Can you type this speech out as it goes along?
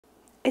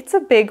it's a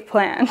big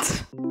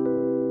plant.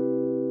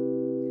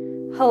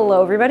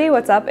 Hello everybody,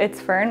 what's up?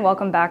 It's Fern.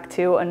 Welcome back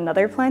to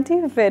another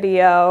planty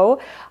video.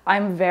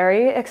 I'm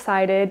very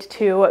excited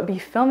to be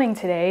filming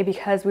today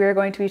because we are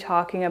going to be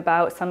talking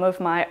about some of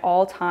my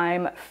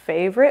all-time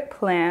favorite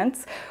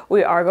plants.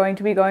 We are going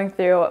to be going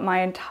through my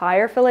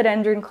entire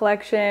philodendron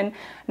collection.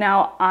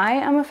 Now, I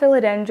am a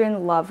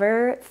philodendron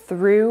lover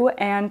through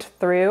and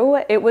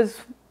through. It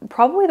was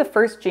probably the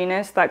first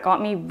genus that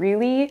got me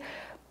really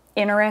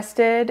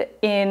interested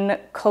in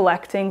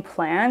collecting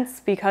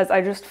plants because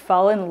I just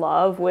fell in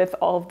love with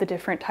all of the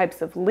different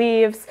types of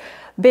leaves,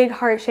 big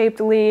heart-shaped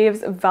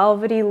leaves,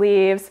 velvety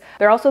leaves.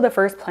 They're also the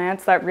first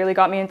plants that really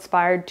got me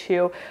inspired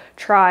to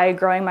try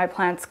growing my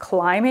plants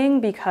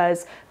climbing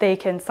because they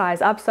can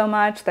size up so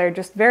much. They're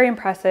just very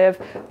impressive,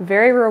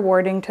 very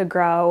rewarding to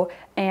grow,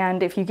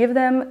 and if you give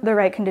them the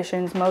right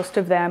conditions, most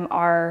of them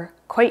are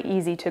quite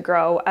easy to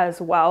grow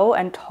as well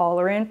and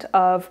tolerant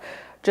of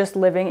just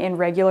living in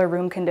regular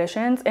room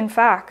conditions. In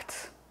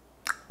fact,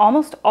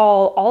 almost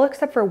all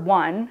except for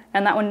one,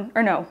 and that one,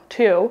 or no,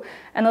 two,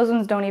 and those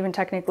ones don't even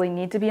technically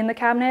need to be in the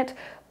cabinet,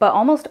 but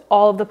almost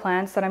all of the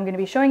plants that I'm going to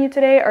be showing you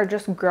today are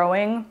just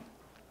growing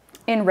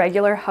in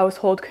regular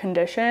household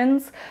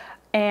conditions,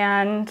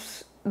 and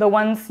the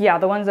ones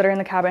that are in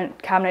the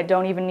cabinet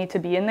don't even need to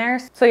be in there.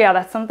 So yeah,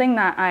 that's something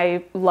that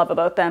I love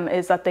about them,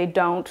 is that they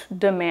don't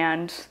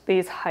demand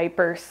these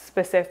hyper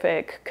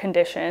specific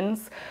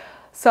conditions.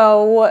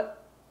 So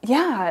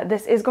yeah,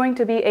 this is going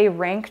to be a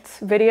ranked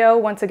video.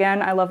 Once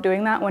again, I love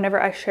doing that whenever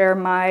I share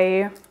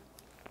my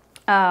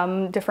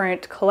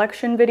different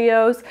collection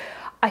videos.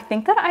 I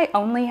think that I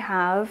only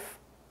have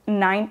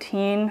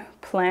 19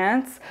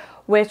 plants,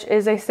 which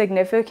is a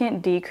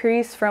significant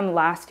decrease from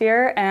last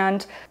year.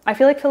 And I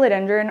feel like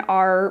philodendron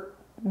are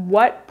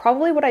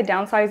probably what I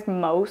downsized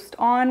most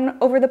on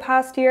over the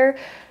past year,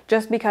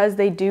 just because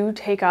they do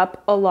take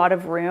up a lot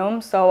of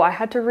room. So I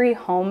had to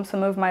rehome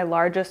some of my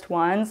largest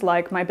ones,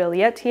 like my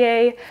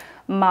Billietier,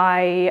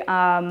 my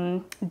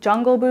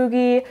jungle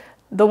boogie,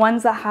 the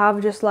ones that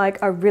have just like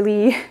a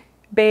really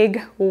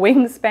big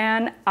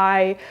wingspan,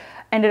 I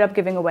ended up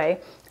giving away.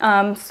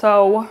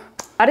 So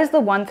that is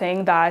the one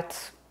thing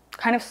that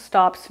kind of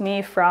stops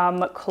me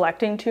from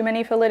collecting too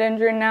many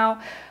philodendron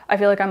now. I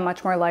feel like I'm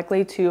much more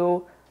likely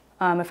to,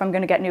 if I'm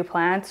gonna get new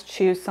plants,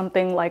 choose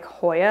something like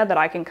Hoya that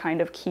I can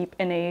kind of keep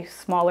in a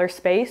smaller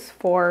space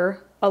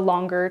for a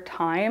longer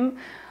time.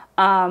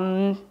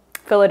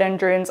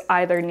 Philodendrons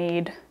either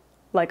need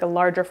like a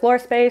larger floor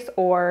space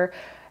or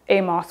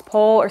a moss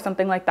pole or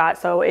something like that.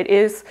 So it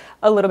is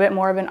a little bit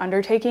more of an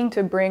undertaking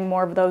to bring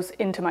more of those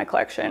into my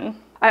collection.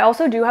 I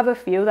also do have a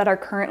few that are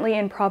currently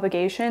in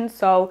propagation.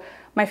 So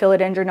my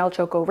Philodendron El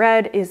Choco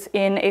Red is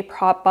in a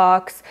prop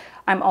box.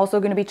 I'm also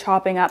going to be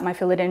chopping up my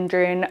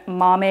Philodendron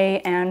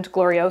Mame and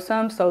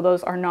Gloriosum, so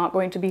those are not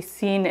going to be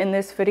seen in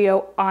this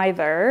video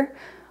either.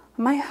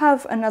 I might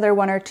have another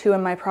one or two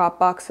in my prop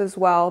box as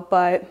well,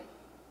 but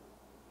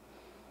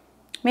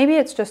maybe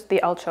it's just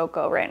the El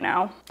Choco right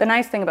now. The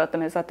nice thing about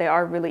them is that they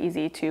are really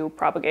easy to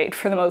propagate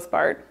for the most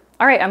part.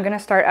 All right, I'm gonna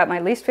start at my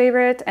least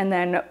favorite, and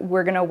then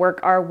we're gonna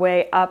work our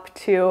way up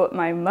to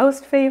my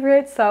most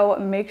favorite, so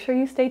make sure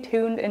you stay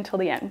tuned until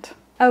the end.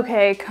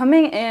 Okay,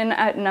 coming in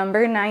at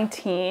number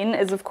 19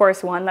 is of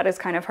course one that is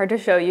kind of hard to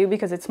show you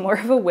because it's more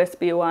of a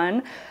wispy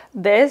one.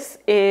 This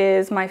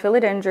is my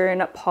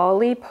Philodendron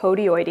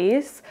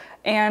Polypodioides,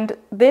 and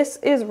this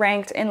is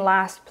ranked in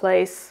last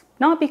place,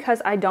 not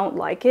because I don't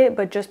like it,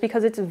 but just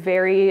because it's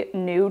very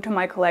new to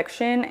my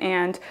collection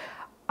and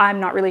I'm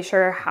not really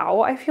sure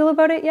how I feel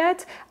about it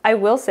yet. I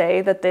will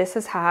say that this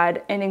has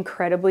had an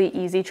incredibly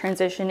easy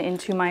transition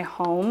into my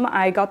home.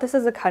 I got this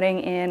as a cutting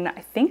in,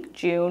 I think,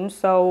 June,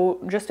 so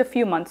just a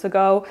few months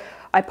ago.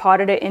 I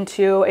potted it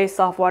into a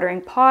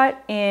self-watering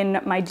pot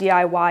in my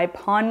DIY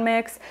pond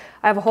mix.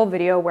 I have a whole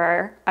video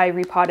where I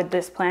repotted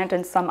this plant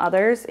and some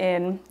others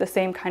in the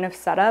same kind of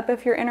setup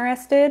if you're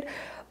interested.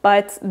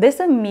 But this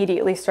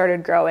immediately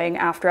started growing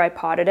after I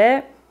potted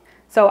it.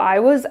 So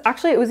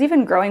it was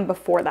even growing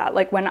before that,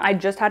 like when I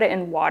just had it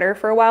in water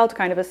for a while to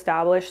kind of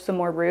establish some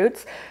more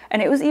roots.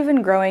 And it was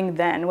even growing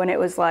then when it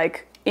was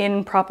like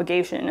in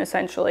propagation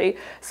essentially.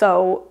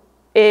 So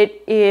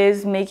it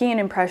is making an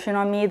impression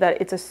on me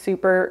that it's a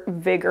super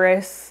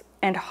vigorous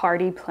and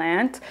hardy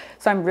plant.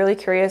 So I'm really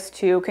curious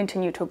to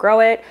continue to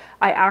grow it.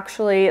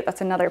 That's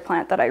another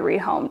plant that I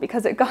rehomed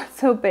because it got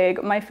so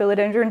big. My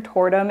Philodendron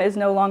tortum is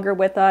no longer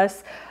with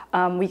us.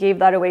 We gave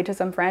that away to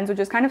some friends, which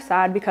is kind of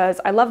sad because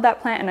I love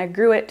that plant and I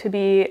grew it to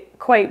be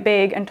quite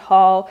big and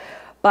tall,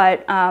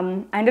 but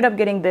I ended up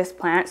getting this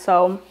plant.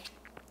 So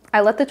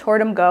I let the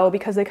tortum go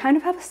because they kind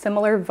of have a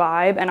similar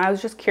vibe and I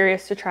was just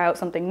curious to try out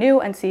something new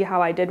and see how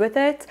I did with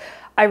it.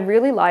 I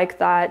really like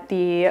that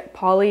the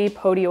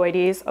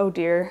Polypodioides, oh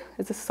dear,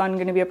 is the sun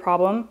gonna be a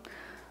problem?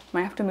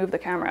 Might have to move the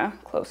camera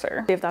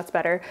closer, see if that's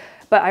better.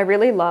 But I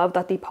really love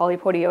that the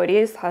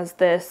Polypodioides has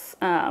this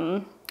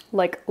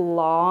like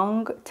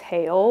long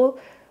tail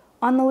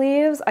on the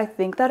leaves. I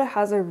think that it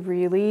has a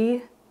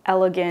really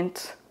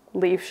elegant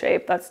leaf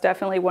shape. That's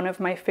definitely one of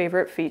my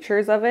favorite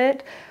features of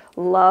it.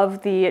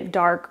 Love the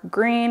dark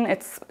green.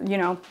 It's, you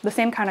know, the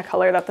same kind of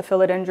color that the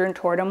Philodendron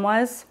tortum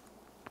was.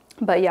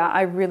 But yeah,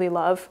 I really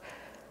love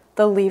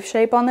the leaf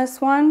shape on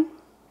this one.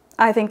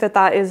 I think that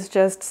that is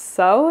just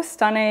so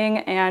stunning,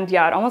 and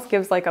yeah, it almost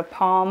gives like a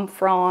palm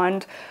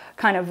frond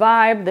kind of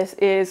vibe. This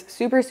is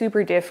super,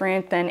 super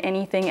different than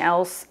anything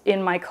else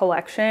in my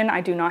collection. I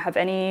do not have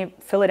any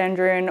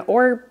Philodendron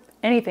or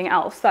anything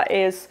else that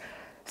is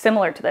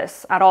similar to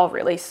this at all,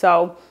 really.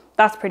 So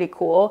that's pretty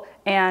cool.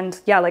 And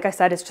yeah, like I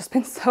said, it's just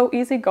been so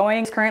easy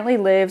going. It currently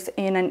lives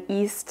in an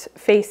east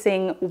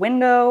facing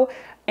window,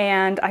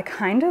 and I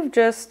kind of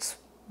just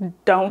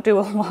don't do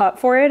a lot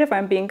for it, if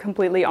I'm being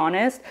completely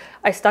honest.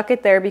 I stuck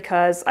it there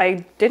because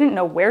I didn't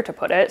know where to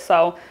put it.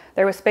 So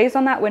there was space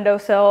on that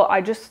windowsill. I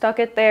just stuck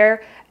it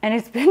there and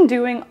it's been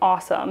doing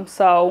awesome.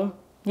 So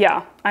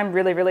yeah, I'm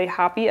really, really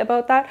happy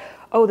about that.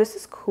 Oh, this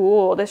is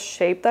cool, this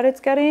shape that it's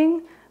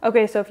getting.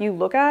 Okay, so if you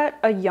look at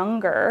a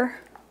younger,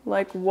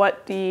 like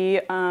what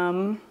the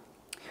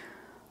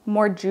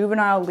more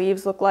juvenile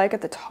leaves look like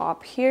at the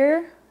top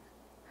here,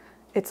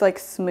 it's like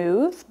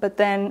smooth, but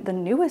then the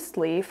newest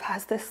leaf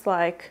has this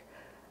like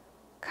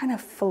kind of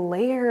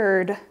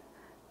flared,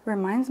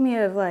 reminds me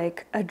of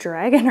like a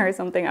dragon or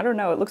something. I don't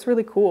know, it looks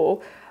really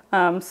cool.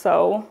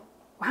 So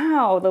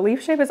wow, the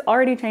leaf shape is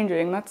already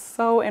changing. That's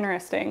so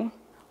interesting.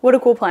 What a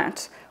cool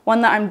plant. One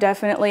that I'm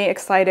definitely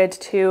excited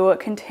to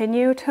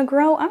continue to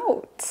grow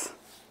out.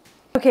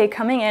 Okay,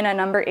 coming in at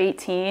number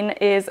 18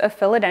 is a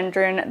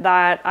Philodendron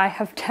that I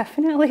have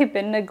definitely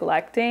been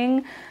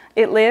neglecting.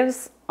 It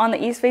lives on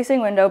the east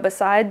facing window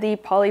beside the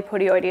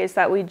polypodioides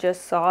that we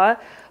just saw,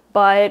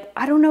 but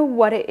I don't know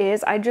what it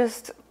is.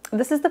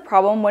 This is the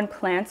problem when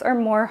plants are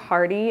more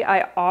hardy.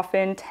 I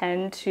often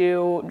tend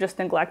to just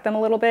neglect them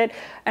a little bit.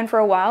 And for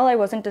a while, I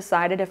wasn't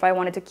decided if I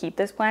wanted to keep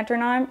this plant or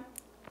not.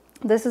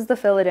 This is the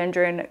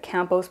Philodendron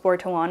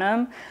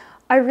Camposportuanum.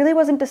 I really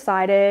wasn't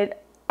decided.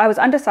 I was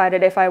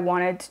undecided if I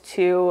wanted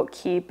to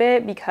keep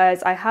it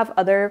because I have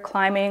other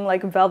climbing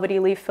like velvety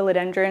leaf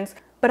philodendrons,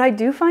 but I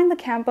do find the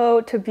Campo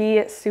to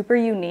be super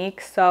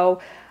unique. So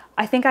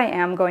I think I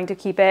am going to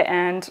keep it,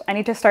 and I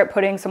need to start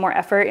putting some more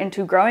effort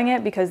into growing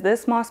it because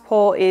this moss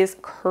pole is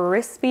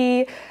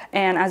crispy.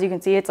 And as you can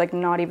see, it's like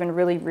not even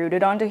really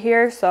rooted onto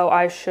here. So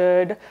I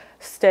should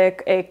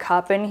stick a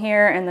cup in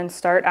here and then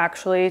start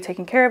actually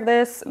taking care of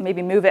this,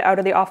 maybe move it out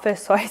of the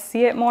office so I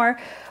see it more.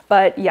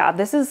 But yeah,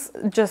 this is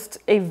just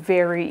a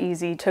very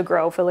easy to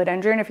grow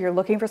philodendron. If you're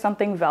looking for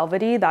something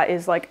velvety that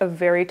is like a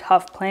very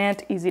tough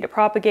plant, easy to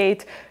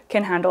propagate,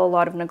 can handle a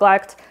lot of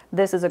neglect,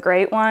 this is a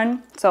great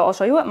one. So I'll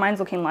show you what mine's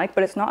looking like,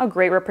 but it's not a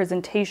great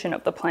representation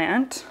of the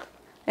plant.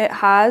 It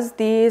has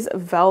these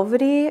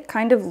velvety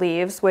kind of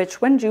leaves, which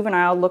when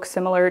juvenile look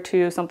similar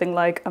to something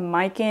like a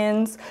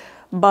Micans,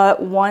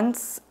 but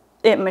once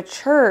it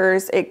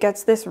matures, it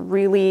gets this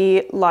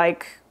really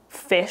like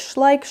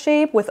fish-like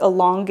shape with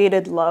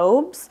elongated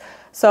lobes.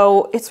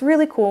 So it's a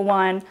really cool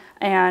one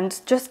and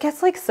just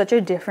gets like such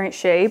a different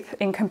shape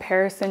in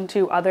comparison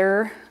to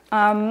other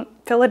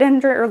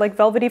philodendron or like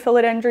velvety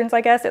philodendrons,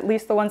 I guess, at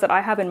least the ones that I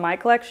have in my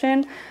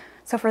collection.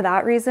 So for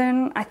that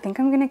reason, I think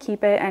I'm gonna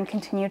keep it and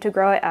continue to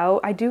grow it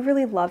out. I do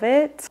really love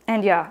it.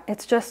 And yeah,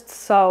 it's just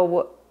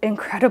so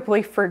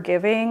incredibly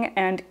forgiving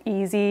and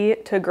easy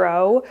to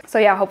grow. So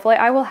yeah, hopefully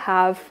I will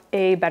have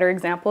a better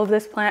example of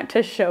this plant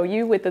to show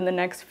you within the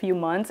next few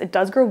months. It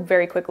does grow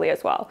very quickly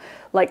as well,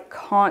 like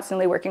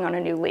constantly working on a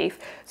new leaf.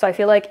 So I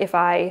feel like if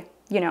I,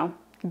 you know,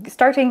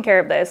 start taking care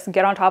of this,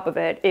 get on top of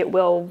it, it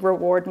will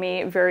reward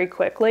me very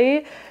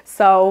quickly.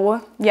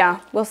 So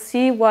yeah, we'll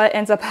see what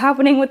ends up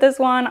happening with this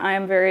one. I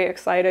am very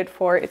excited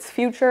for its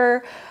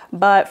future,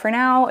 but for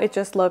now it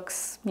just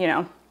looks, you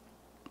know,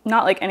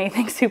 not like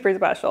anything super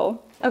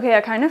special. Okay,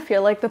 I kind of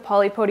feel like the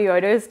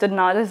polypodioides did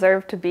not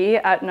deserve to be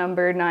at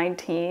number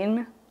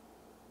 19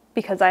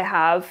 because I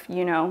have,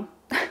 you know,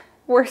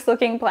 worse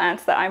looking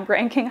plants that I'm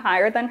ranking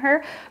higher than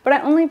her, but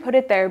I only put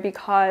it there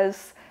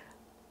because,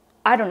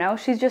 I don't know,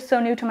 she's just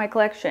so new to my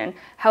collection.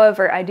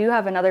 However, I do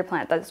have another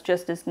plant that's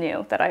just as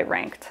new that I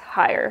ranked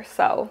higher,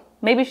 so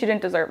maybe she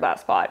didn't deserve that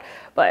spot.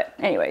 But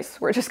anyways,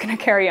 we're just gonna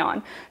carry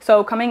on.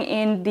 So coming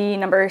in the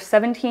number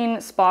 17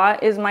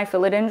 spot is my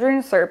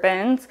Philodendron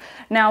serpens.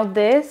 Now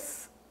this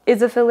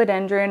is a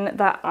philodendron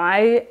that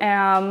I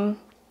am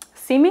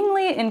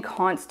seemingly in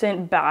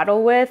constant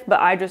battle with, but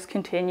I just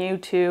continue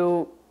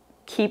to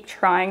keep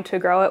trying to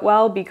grow it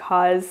well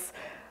because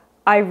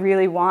I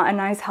really want a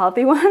nice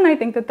healthy one. I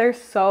think that they're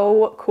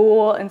so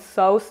cool and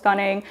so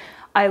stunning.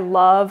 I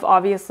love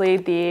obviously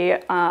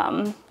the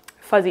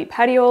fuzzy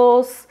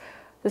petioles.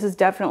 This is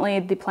definitely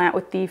the plant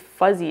with the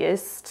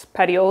fuzziest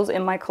petioles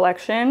in my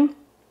collection.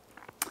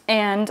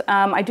 And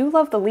I do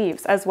love the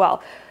leaves as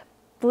well.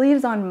 The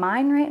leaves on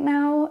mine right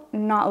now,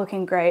 not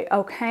looking great,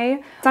 okay?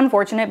 It's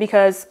unfortunate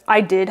because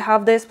I did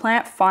have this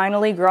plant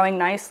finally growing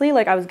nicely.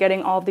 Like I was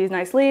getting all of these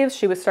nice leaves,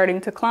 she was starting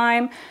to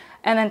climb,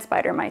 and then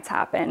spider mites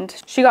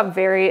happened. She got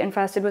very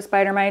infested with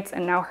spider mites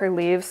and now her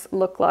leaves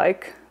look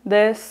like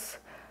this.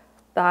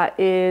 That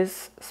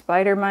is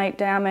spider mite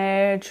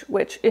damage,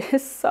 which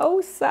is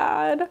so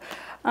sad.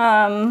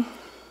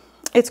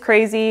 It's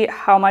crazy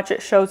how much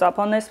it shows up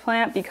on this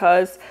plant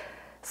because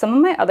some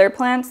of my other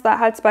plants that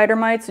had spider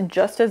mites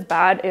just as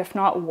bad, if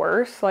not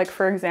worse. Like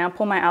for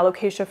example, my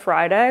Alocasia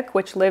frydek,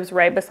 which lives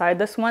right beside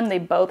this one, they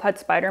both had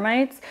spider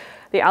mites.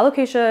 The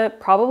Alocasia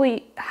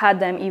probably had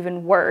them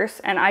even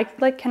worse, and I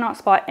like cannot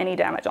spot any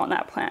damage on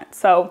that plant.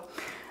 So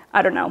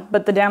I don't know,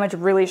 but the damage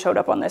really showed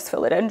up on this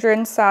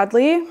Philodendron,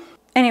 sadly.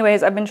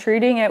 Anyways, I've been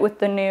treating it with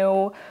the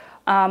new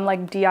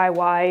like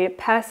DIY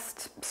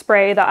pest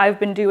spray that I've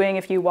been doing.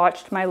 If you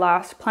watched my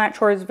last plant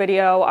chores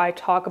video, I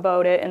talk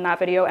about it in that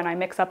video, and I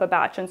mix up a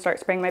batch and start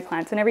spraying my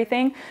plants and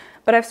everything.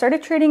 But I've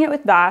started treating it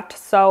with that,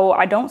 so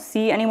I don't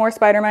see any more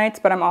spider mites,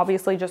 but I'm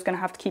obviously just gonna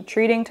have to keep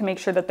treating to make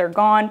sure that they're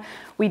gone.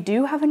 We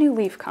do have a new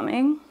leaf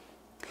coming,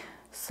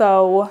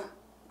 so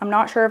I'm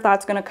not sure if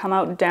that's gonna come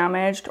out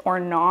damaged or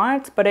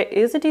not, but it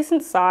is a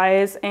decent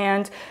size.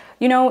 And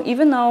you know,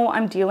 even though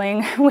I'm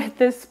dealing with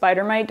this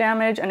spider mite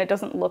damage and it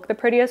doesn't look the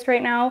prettiest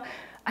right now,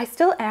 I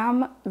still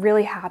am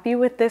really happy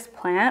with this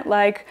plant.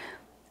 Like,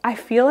 I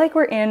feel like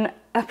we're in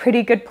a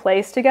pretty good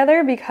place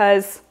together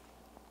because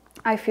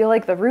I feel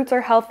like the roots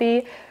are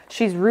healthy.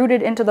 She's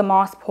rooted into the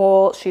moss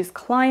pole. She's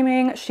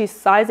climbing, she's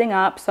sizing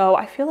up. So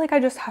I feel like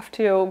I just have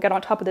to get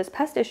on top of this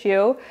pest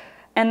issue,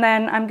 and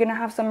then I'm gonna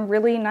have some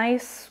really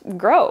nice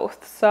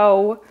growth.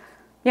 So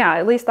yeah,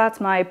 at least that's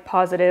my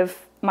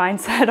positive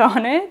mindset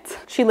on it.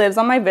 She lives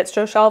on my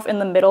Vitstro shelf in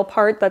the middle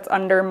part that's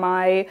under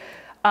my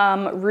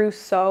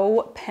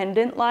Rousseau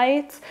pendant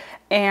lights,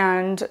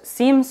 and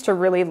seems to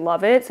really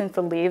love it since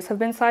the leaves have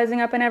been sizing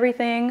up and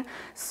everything.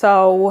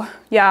 So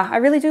yeah, I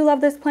really do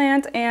love this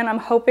plant, and I'm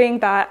hoping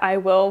that I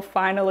will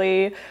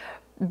finally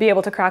be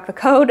able to crack the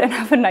code and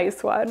have a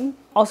nice one.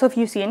 Also, if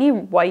you see any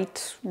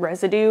white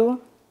residue,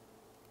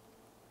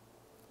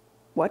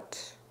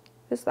 what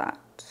is that?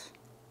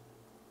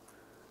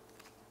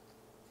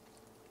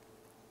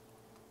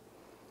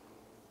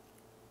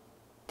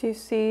 Do you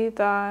see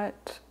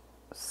that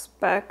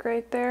speck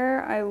right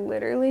there? I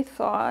literally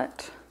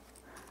thought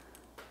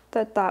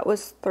that that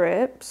was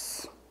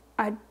thrips.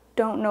 I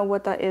don't know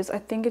what that is. I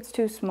think it's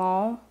too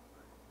small,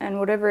 and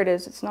whatever it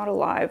is, it's not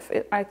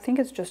alive. I think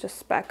it's just a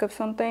speck of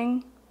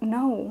something.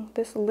 No,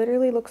 this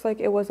literally looks like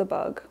it was a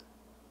bug.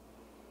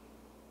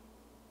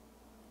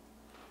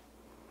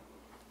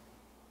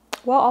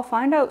 Well, I'll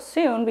find out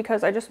soon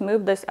because I just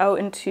moved this out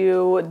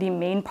into the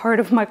main part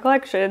of my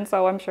collection,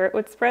 so I'm sure it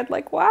would spread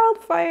like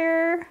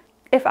wildfire.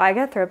 If I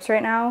get thrips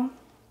right now,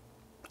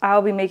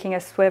 I'll be making a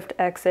swift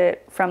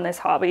exit from this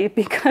hobby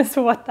because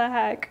what the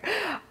heck?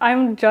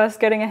 I'm just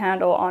getting a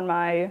handle on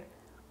my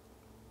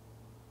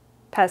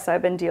pests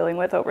I've been dealing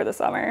with over the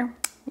summer.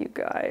 You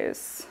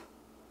guys.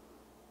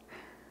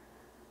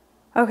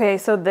 Okay,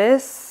 so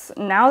this,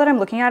 now that I'm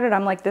looking at it,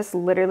 I'm like, this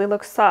literally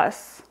looks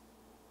sus.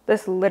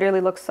 This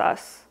literally looks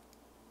sus.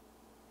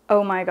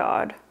 Oh my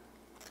God.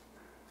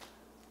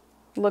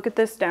 Look at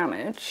this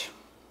damage.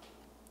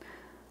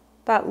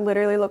 That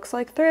literally looks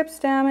like thrips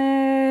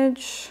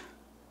damage.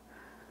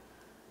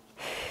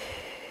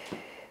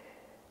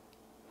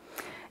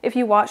 If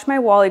you watch my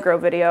Wally Grow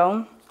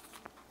video,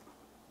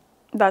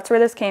 that's where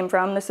this came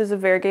from. This is a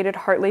variegated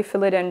heartleaf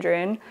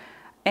philodendron,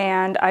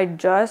 and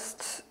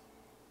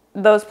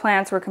those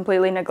plants were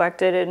completely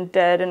neglected and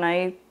dead, and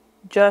I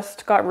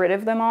just got rid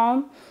of them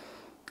all.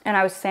 And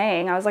I was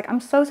like, I'm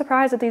so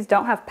surprised that these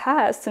don't have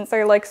pests since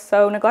they're like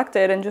so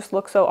neglected and just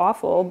look so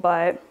awful,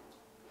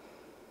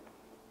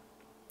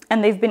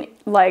 and they've been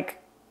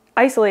like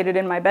isolated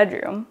in my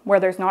bedroom where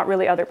there's not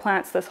really other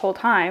plants this whole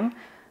time.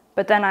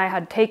 But then I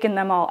had taken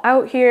them all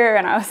out here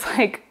and I was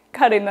like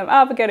cutting them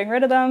up, getting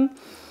rid of them.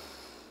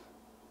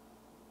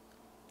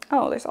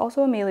 Oh, there's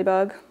also a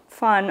mealybug.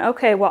 Fun.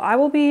 Okay, well, I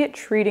will be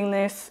treating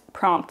this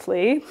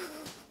promptly.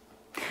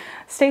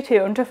 Stay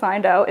tuned to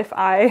find out if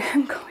I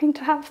am going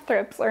to have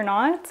thrips or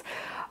not.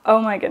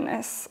 Oh my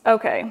goodness.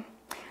 Okay,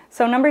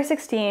 so number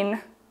 16,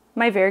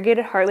 my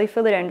variegated heartleaf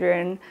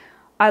philodendron.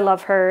 I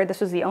love her. This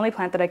was the only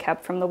plant that I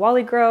kept from the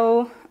Wally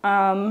Grow.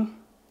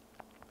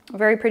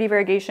 Very pretty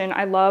variegation.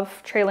 I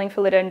love trailing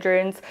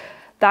philodendrons.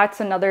 That's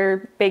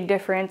another big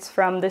difference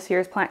from this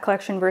year's plant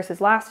collection versus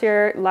last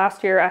year.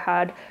 Last year I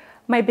had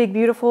my big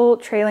beautiful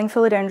trailing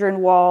philodendron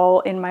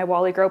wall in my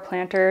Wally Grow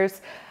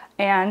planters,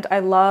 and I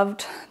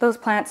loved those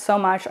plants so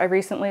much. I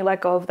recently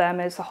let go of them.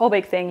 It's a whole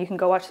big thing. You can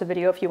go watch the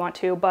video if you want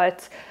to,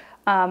 but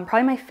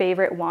probably my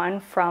favorite one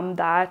from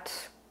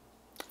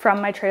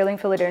my trailing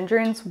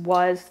philodendrons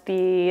was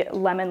the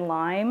lemon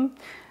lime.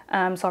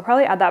 So I'll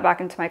probably add that back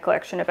into my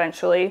collection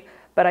eventually,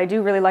 but I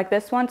do really like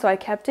this one. So I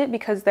kept it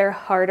because they're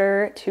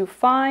harder to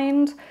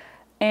find,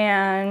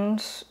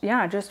 and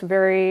yeah, just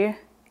very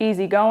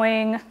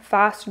easygoing,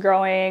 fast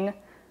growing,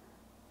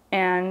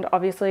 and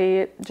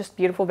obviously just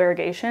beautiful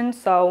variegation.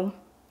 So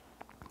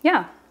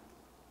yeah,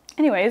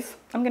 anyways,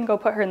 I'm gonna go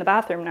put her in the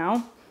bathroom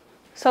now.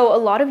 So a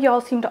lot of y'all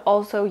seem to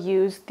also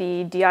use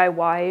the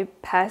DIY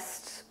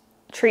pest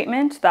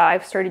treatment that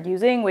I've started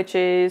using, which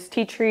is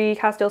tea tree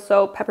castile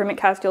soap, peppermint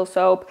castile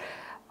soap,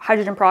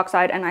 hydrogen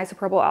peroxide, and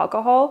isopropyl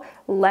alcohol.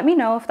 Let me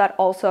know if that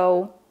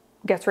also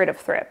gets rid of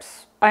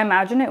thrips. I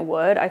imagine it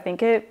would. I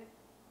think it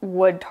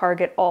would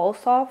target all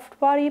soft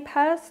body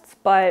pests,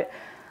 but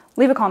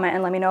leave a comment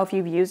and let me know if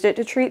you've used it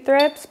to treat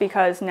thrips,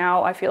 because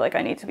now I feel like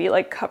I need to be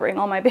like covering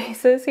all my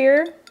bases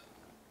here.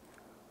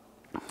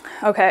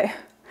 Okay,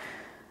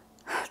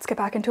 let's get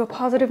back into a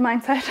positive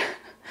mindset.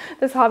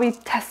 This hobby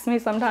tests me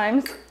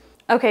sometimes.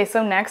 Okay,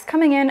 so next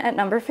coming in at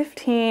number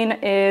 15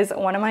 is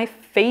one of my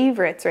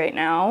favorites right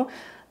now.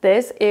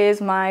 This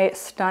is my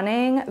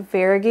stunning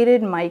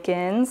variegated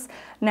micans.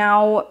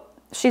 Now,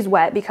 she's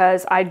wet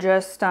because I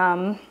just,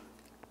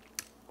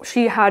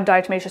 she had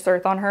diatomaceous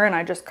earth on her and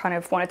I just kind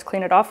of wanted to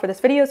clean it off for this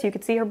video so you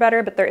could see her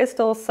better, but there is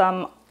still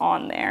some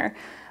on there.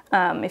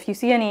 If you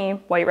see any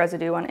white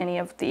residue on any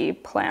of the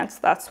plants,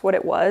 that's what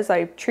it was.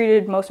 I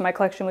treated most of my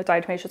collection with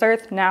diatomaceous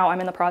earth. Now I'm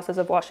in the process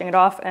of washing it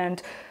off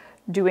and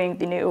doing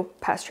the new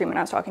pest treatment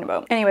I was talking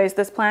about. Anyways,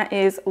 this plant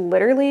is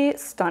literally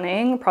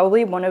stunning.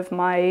 Probably one of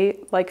my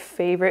like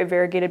favorite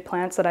variegated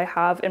plants that I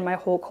have in my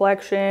whole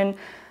collection.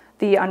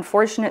 The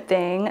unfortunate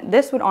thing,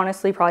 this would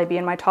honestly probably be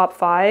in my top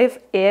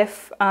 5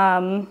 if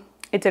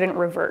it didn't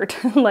revert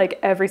like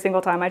every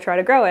single time I try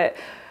to grow it.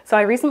 So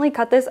I recently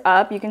cut this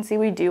up. You can see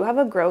we do have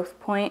a growth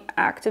point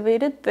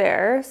activated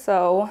there.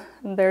 So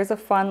there's a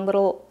fun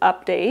little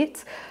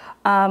update.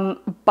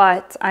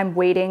 But I'm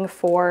waiting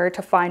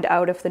to find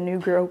out if the new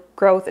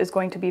growth is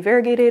going to be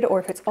variegated or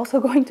if it's also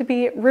going to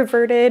be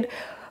reverted.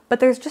 But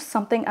there's just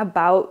something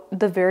about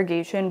the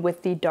variegation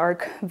with the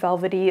dark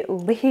velvety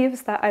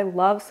leaves that I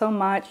love so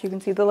much. You can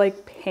see the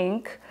like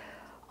pink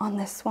on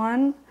this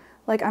one.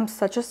 Like, I'm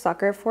such a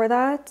sucker for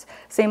that.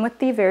 Same with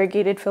the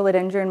variegated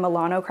Philodendron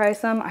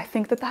melanochrysum. I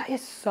think that that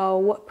is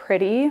so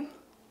pretty,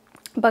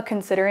 but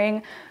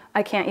considering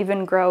I can't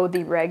even grow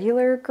the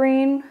regular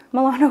green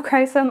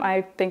melanochrysum,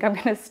 I think I'm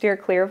gonna steer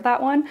clear of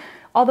that one.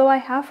 Although I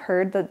have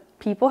heard that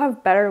people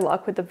have better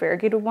luck with the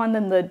variegated one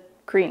than the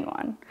green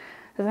one.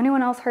 Has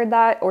anyone else heard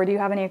that, or do you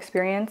have any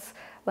experience?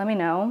 Let me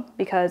know,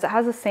 because it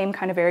has the same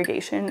kind of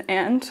variegation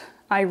and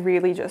I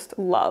really just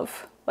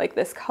love like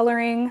this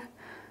coloring.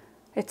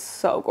 It's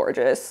so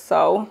gorgeous.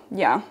 So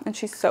yeah, and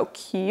she's so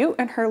cute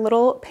in her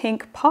little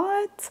pink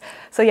pot.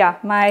 So yeah,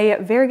 my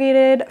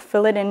variegated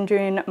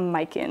Philodendron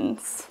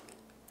micans.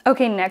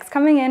 Okay, next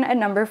coming in at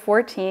number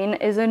 14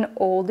 is an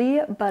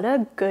oldie but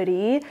a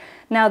goodie.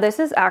 Now this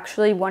is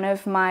actually one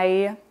of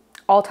my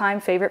all-time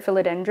favorite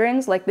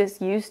philodendrons. Like,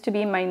 this used to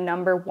be my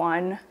number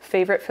 1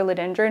 favorite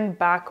philodendron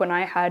back when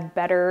I had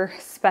better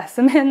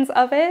specimens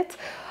of it.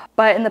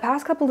 But in the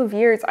past couple of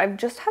years, I've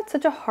just had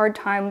such a hard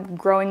time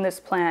growing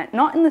this plant.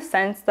 Not in the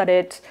sense that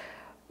it,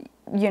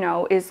 you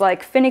know, is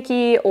like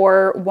finicky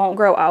or won't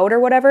grow out or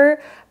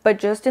whatever, but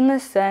just in the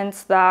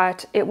sense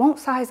that it won't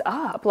size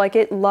up. Like,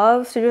 it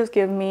loves to just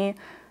give me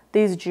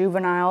these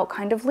juvenile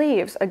kind of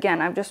leaves.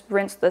 Again, I've just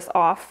rinsed this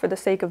off for the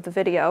sake of the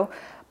video.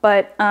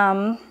 But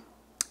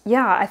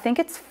yeah, I think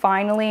it's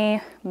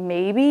finally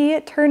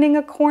maybe turning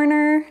a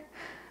corner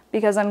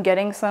because I'm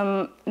getting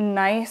some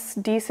nice,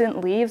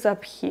 decent leaves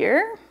up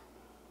here.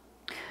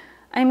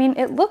 I mean,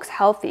 it looks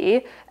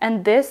healthy,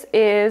 and this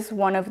is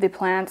one of the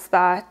plants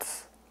that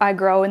I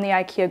grow in the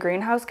IKEA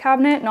greenhouse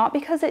cabinet, not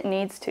because it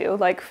needs to.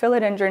 Like,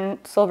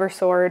 Philodendron, silver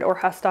sword, or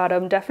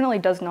hastatum definitely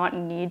does not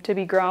need to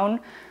be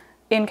grown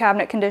in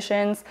cabinet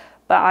conditions,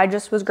 but I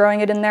just was growing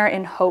it in there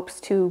in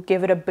hopes to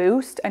give it a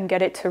boost and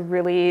get it to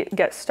really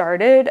get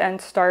started and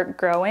start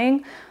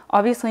growing.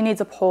 Obviously needs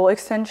a pole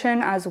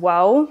extension as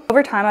well.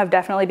 Over time, I've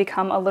definitely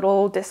become a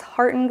little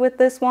disheartened with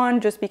this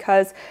one just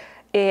because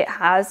it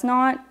has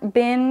not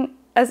been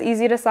as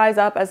easy to size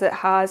up as it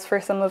has for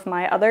some of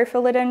my other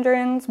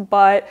philodendrons,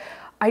 but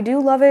I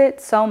do love it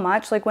so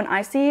much. Like, when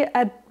I see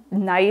a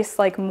nice,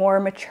 like, more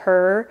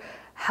mature,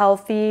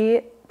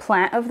 healthy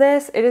plant of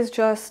this, it is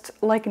just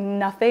like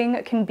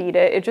nothing can beat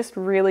it. It just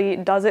really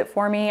does it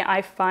for me.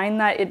 I find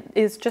that it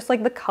is just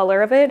like the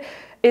color of it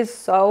is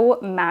so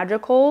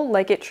magical.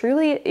 Like, it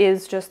truly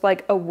is just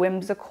like a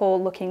whimsical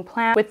looking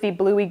plant with the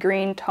bluey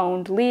green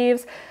toned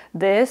leaves.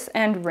 This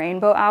and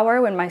rainbow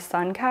hour when my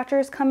sun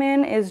catchers come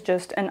in is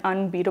just an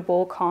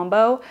unbeatable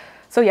combo.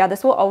 So yeah,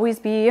 this will always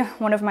be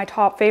one of my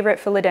top favorite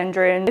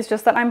philodendrons. It's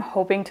just that I'm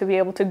hoping to be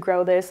able to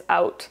grow this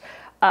out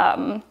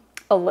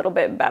a little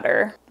bit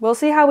better. We'll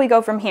see how we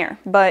go from here,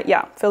 but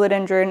yeah,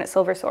 Philodendron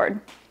silver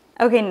sword.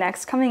 Okay,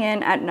 next coming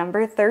in at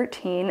number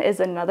 13 is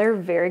another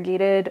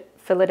variegated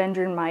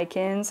Philodendron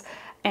micans,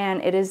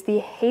 and it is the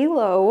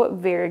Halo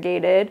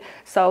variegated.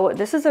 So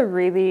this is a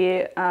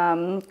really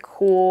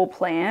cool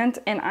plant,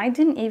 and I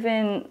didn't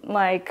even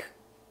like,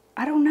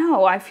 I don't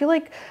know, I feel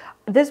like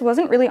this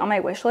wasn't really on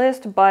my wish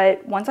list,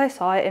 but once I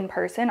saw it in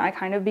person, I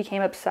kind of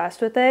became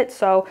obsessed with it.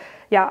 So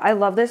yeah, I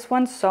love this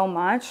one so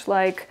much.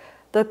 Like,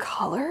 the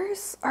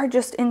colors are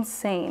just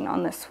insane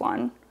on this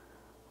one.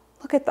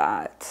 Look at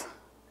that.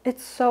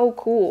 It's so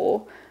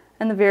cool.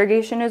 And the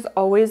variegation is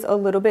always a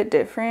little bit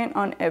different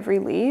on every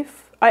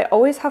leaf. I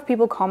always have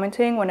people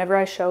commenting whenever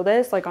I show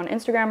this, like on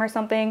Instagram or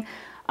something.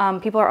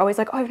 People are always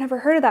like, oh, I've never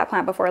heard of that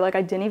plant before. Like,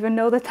 I didn't even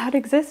know that that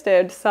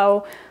existed.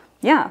 So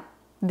yeah,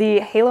 the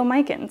halo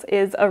micans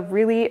is a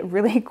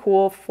really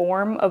cool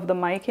form of the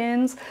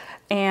micans,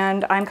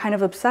 and I'm kind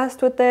of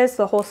obsessed with this,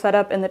 the whole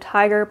setup and the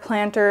tiger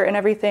planter and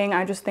everything.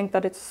 I just think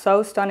that it's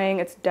so stunning.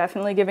 It's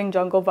definitely giving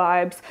jungle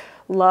vibes.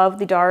 Love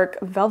the dark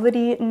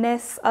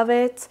velvetyness of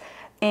it.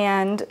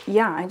 And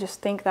yeah, I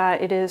just think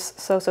that it is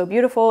so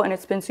beautiful, and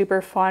it's been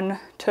super fun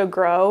to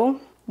grow.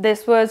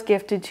 This was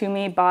gifted to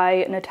me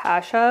by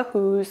Natasha,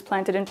 who's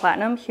Planted in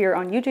Platinum here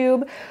on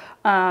YouTube.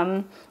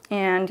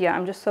 And yeah,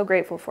 I'm just so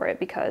grateful for it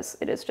because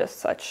it is just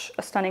such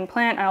a stunning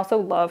plant. I also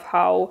love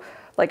how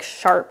like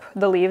sharp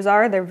the leaves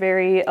are. They're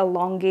very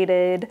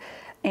elongated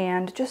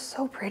and just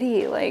so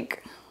pretty.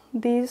 Like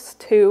these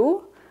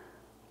two,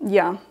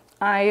 yeah,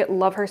 I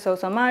love her so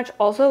much.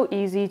 Also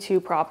easy to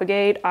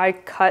propagate. I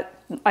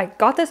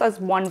got this as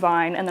one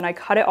vine and then I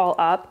cut it all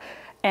up,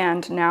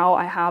 and now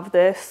I have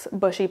this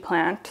bushy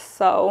plant.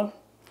 So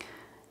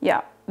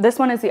yeah, this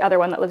one is the other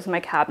one that lives in my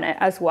cabinet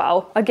as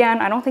well.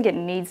 Again, I don't think it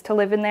needs to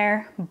live in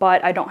there,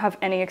 but I don't have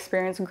any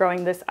experience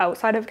growing this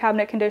outside of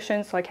cabinet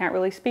conditions, so I can't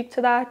really speak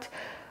to that.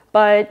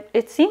 But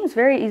it seems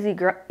very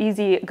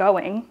easy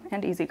going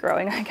and easy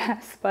growing, I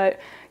guess. But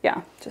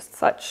yeah, just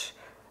such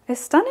a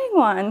stunning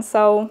one.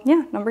 So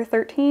yeah, number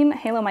 13,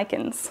 halo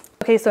micans.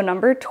 Okay, so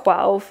number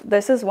 12,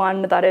 this is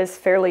one that is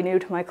fairly new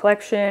to my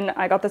collection.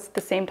 I got this at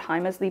the same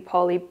time as the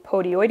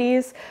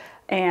polypodioides,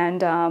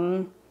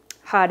 and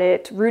had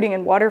it rooting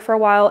in water for a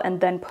while,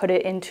 and then put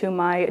it into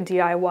my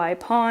DIY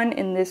pond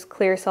in this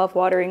clear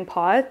self-watering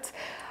pot.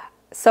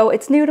 So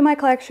it's new to my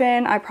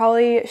collection. I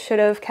probably should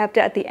have kept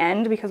it at the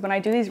end, because when I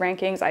do these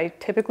rankings, I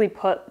typically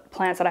put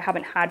plants that I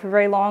haven't had for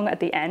very long at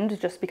the end,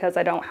 just because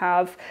I don't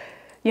have,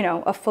 you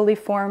know, a fully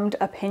formed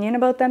opinion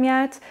about them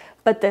yet.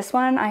 But this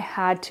one, I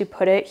had to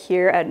put it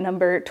here at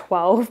number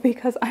 12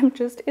 because I'm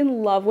just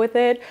in love with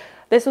it.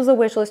 This was a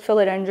wishlist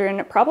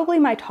philodendron, probably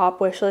my top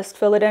wishlist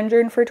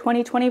philodendron for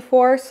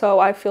 2024. So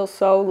I feel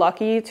so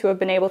lucky to have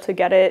been able to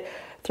get it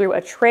through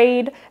a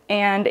trade,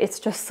 and it's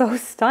just so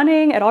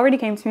stunning. It already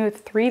came to me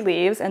with 3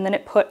 leaves, and then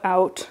it put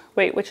out,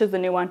 wait, which is the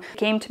new one? It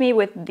came to me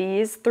with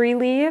these 3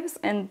 leaves,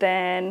 and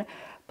then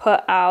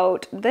put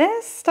out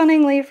this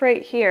stunning leaf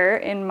right here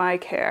in my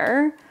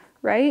care,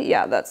 right?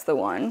 Yeah, that's the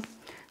one.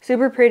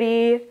 Super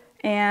pretty,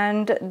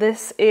 and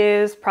this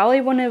is probably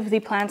one of the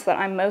plants that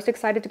I'm most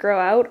excited to grow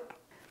out.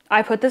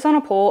 I put this on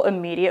a poll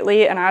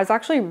immediately, and I was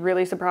actually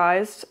really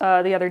surprised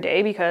the other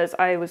day because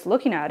I was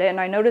looking at it and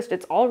I noticed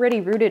it's already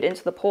rooted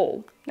into the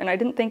pole, and I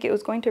didn't think it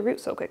was going to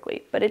root so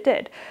quickly, but it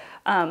did.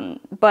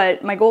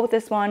 But my goal with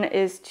this one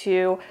is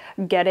to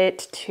get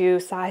it to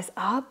size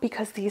up,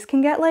 because these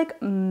can get like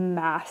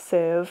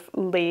massive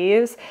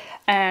leaves,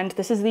 and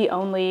this is the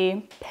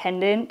only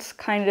pendant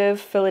kind of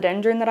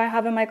philodendron that I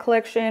have in my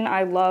collection.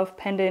 I love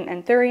pendant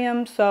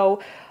anthurium,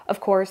 so of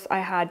course I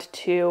had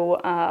to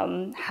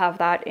have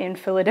that in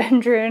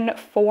philodendron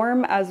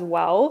form as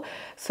well.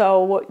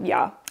 So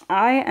yeah,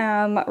 I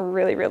am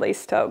really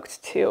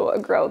stoked to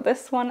grow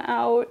this one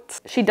out.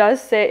 She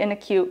does sit in a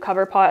cute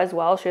cover pot as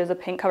well. She has a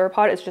pink cover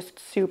pot. It's just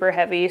super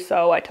heavy,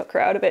 so I took her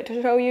out of it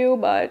to show you,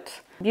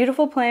 but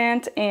beautiful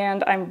plant,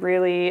 and I'm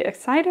really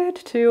excited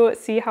to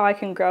see how I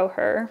can grow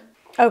her.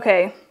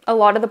 Okay, a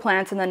lot of the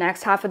plants in the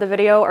next half of the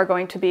video are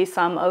going to be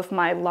some of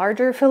my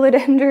larger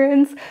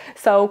philodendrons.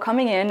 So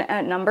coming in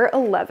at number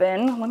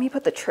 11, let me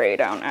put the tray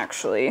down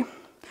actually.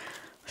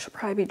 Should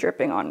probably be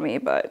dripping on me,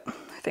 but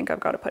I think I've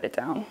got to put it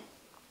down.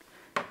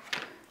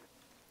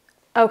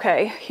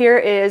 Okay, here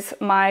is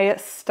my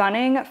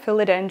stunning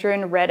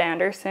philodendron Red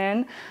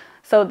Anderson.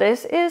 So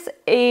this is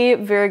a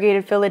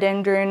variegated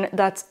philodendron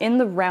that's in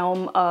the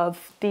realm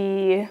of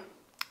the,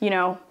 you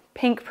know,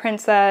 Pink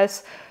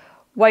Princess,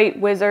 White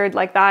Wizard,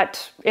 like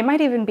that. It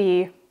might even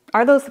be,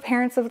 are those the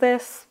parents of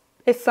this?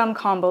 It's some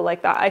combo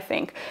like that, I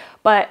think.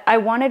 But I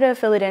wanted a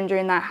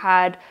philodendron that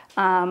had,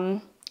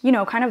 you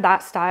know, kind of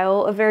that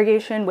style of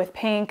variegation with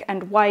pink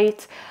and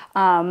white.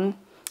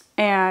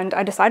 And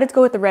I decided to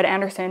go with the Red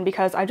Anderson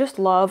because I just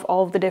love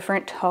all of the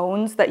different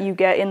tones that you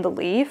get in the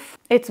leaf.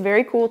 It's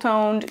very cool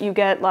toned. You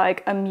get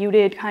like a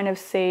muted kind of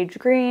sage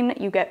green,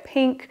 you get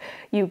pink,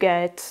 you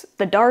get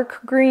the dark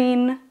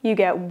green, you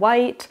get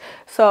white.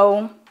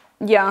 So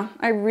yeah,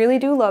 I really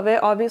do love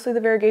it. Obviously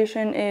the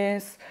variegation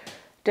is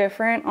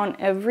different on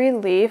every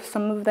leaf.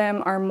 Some of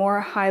them are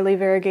more highly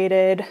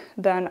variegated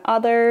than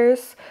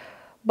others,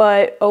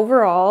 but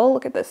overall,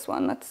 look at this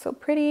one, that's so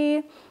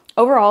pretty.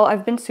 Overall,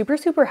 I've been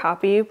super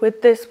happy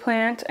with this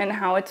plant and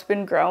how it's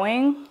been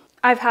growing.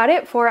 I've had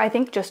it for, I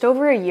think, just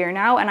over a year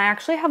now, and I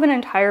actually have an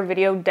entire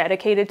video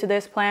dedicated to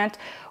this plant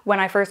when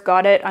I first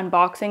got it,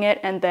 unboxing it,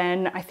 and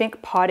then I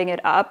think potting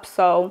it up.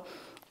 So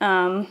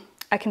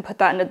I can put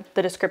that in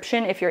the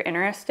description if you're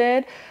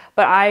interested.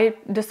 But I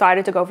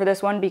decided to go for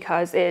this one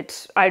because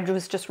I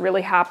was just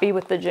really happy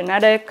with the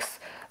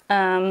genetics.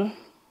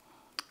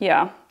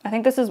 Yeah, I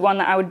think this is one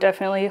that I would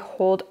definitely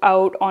hold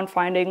out on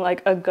finding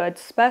like a good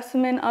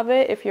specimen of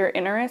it if you're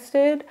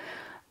interested.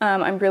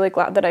 I'm really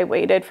glad that I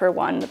waited for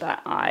one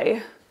that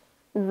I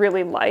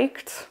really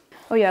liked.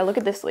 Oh yeah, look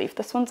at this leaf.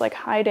 This one's like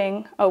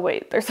hiding. Oh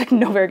wait, there's like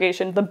no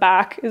variegation. The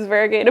back is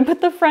variegated, but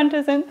the front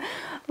isn't.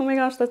 Oh my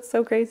gosh, that's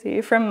so crazy.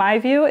 From my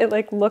view, it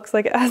like looks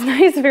like it has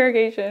nice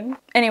variegation.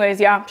 Anyways,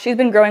 yeah, she's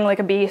been growing like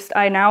a beast.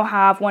 I now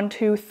have 1,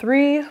 2,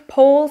 3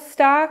 poles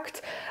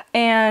stacked,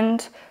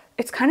 and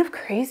it's kind of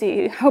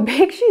crazy how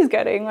big she's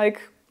getting. Like,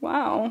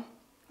 wow,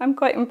 I'm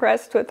quite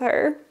impressed with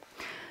her.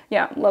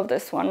 Yeah, love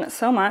this one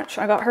so much.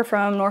 I got her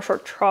from North Shore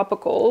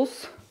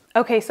Tropicals.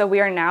 Okay, so we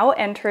are now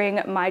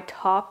entering my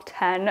top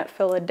 10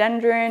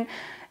 philodendron.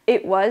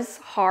 It was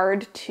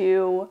hard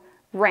to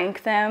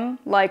rank them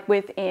like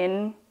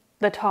within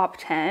the top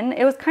 10.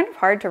 It was kind of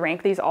hard to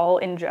rank these all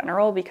in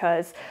general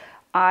because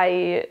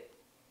I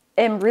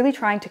am really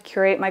trying to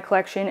curate my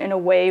collection in a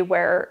way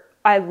where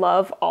I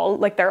love all,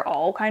 like they're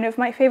all kind of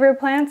my favorite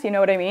plants, you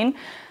know what I mean?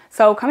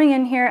 So coming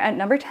in here at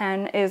number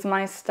 10 is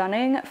my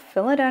stunning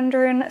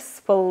Philodendron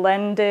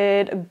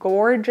Splendid,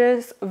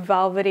 gorgeous,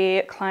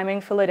 velvety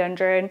climbing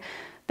philodendron.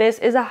 This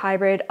is a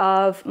hybrid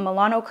of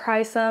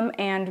Melanochrysum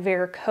and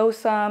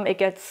Verrucosum. It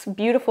gets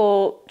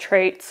beautiful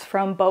traits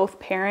from both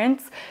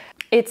parents.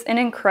 It's an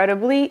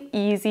incredibly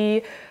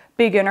easy,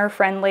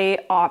 beginner-friendly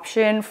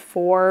option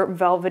for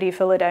velvety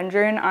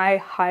philodendron. I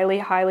highly,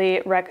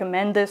 highly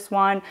recommend this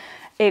one.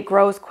 It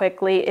grows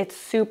quickly, it's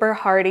super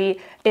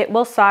hardy, it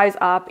will size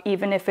up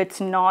even if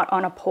it's not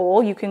on a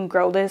pole. You can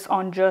grow this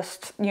on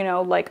just, you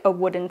know, like a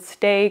wooden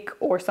stake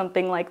or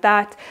something like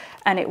that,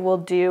 and it will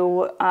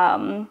do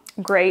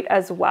great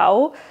as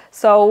well.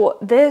 So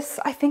this,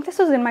 I think this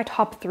was in my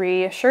top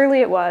 3. Surely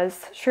it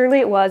was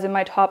in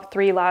my top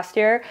 3 last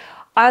year.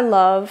 I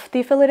love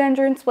the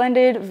Philodendron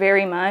Splendid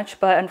very much,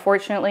 but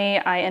unfortunately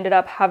I ended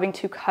up having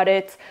to cut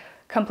it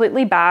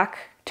completely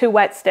back to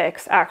wet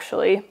sticks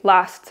actually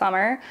last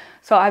summer.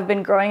 So I've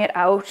been growing it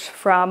out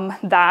from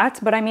that,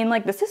 but I mean,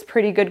 like, this is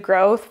pretty good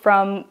growth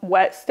from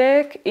wet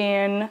stick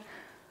in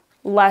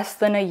less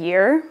than a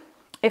year.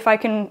 If I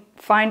can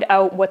find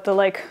out what the,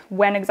 like,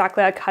 when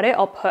exactly I cut it,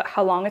 I'll put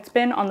how long it's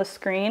been on the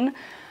screen.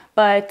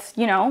 But,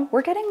 you know,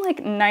 we're getting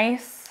like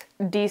nice,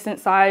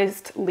 decent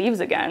sized leaves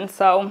again.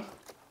 So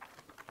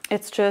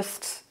it's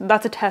just,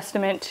 that's a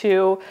testament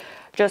to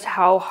just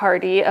how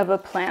hardy of a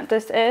plant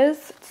this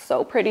is. It's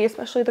so pretty,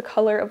 especially the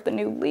color of the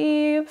new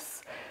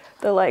leaves,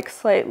 the like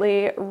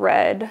slightly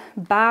red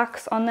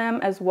backs on them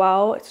as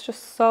well. It's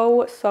just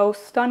so, so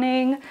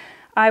stunning.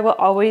 I will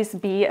always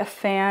be a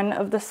fan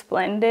of the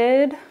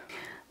Splendid.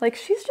 Like,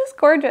 she's just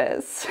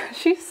gorgeous.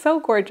 She's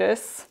so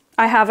gorgeous.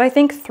 I have, I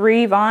think,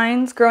 3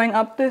 vines growing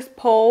up this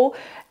pole,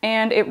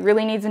 and it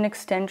really needs an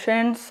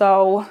extension,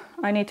 so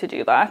I need to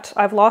do that.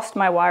 I've lost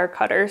my wire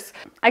cutters.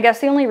 I guess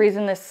the only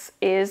reason this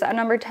is at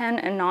number 10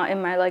 and not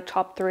in my like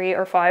top 3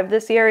 or 5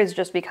 this year is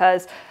just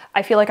because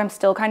I feel like I'm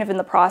still kind of in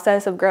the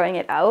process of growing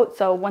it out.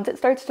 So once it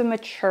starts to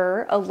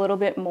mature a little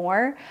bit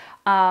more,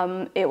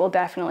 it will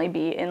definitely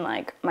be in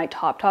like my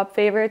top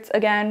favorites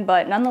again.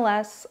 But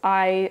nonetheless,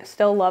 I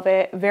still love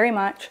it very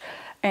much.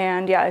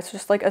 And yeah, it's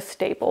just like a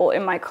staple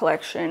in my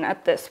collection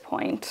at this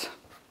point.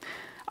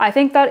 I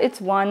think that it's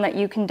one that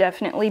you can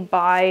definitely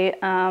buy,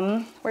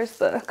 where's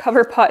the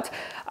cover pot?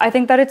 I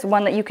think that it's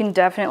one that you can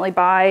definitely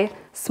buy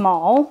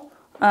small,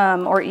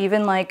 or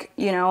even like,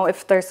 you know,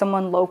 if there's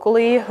someone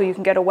locally who you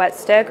can get a wet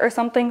stick or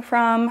something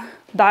from,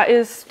 that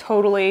is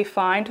totally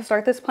fine to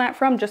start this plant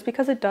from, just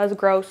because it does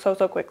grow so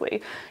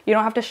quickly. You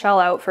don't have to shell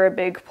out for a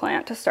big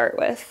plant to start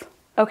with.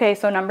 Okay,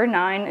 so number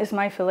 9 is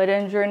my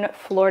Philodendron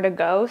Florida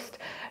Ghost.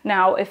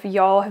 Now, if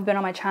y'all have been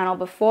on my channel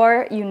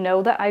before, you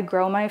know that I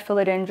grow my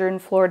Philodendron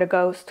Florida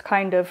Ghost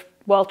kind of,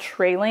 well,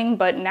 trailing,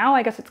 but now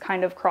I guess it's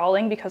kind of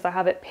crawling because I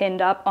have it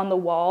pinned up on the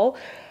wall.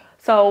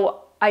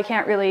 So I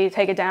can't really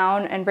take it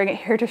down and bring it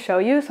here to show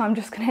you, so I'm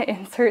just gonna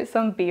insert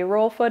some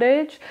B-roll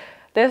footage.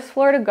 This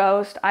Florida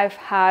Ghost I've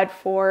had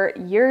for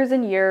years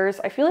and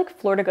years. I feel like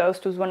Florida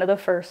Ghost was one of the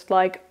first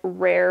like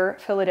rare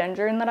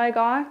philodendron that I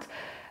got,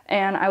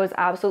 and I was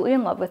absolutely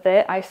in love with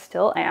it. I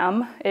still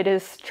am. It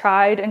is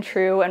tried and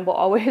true and will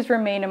always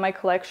remain in my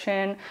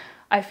collection.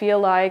 I feel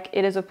like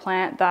it is a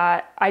plant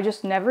that I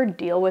just never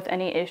deal with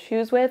any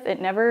issues with.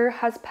 It never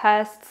has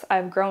pests.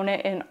 I've grown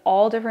it in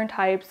all different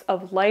types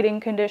of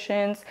lighting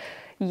conditions.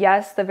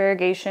 Yes, the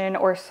variegation,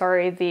 or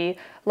sorry, the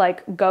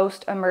like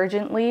ghost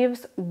emergent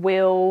leaves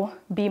will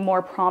be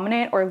more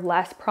prominent or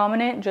less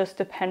prominent just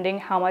depending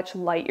how much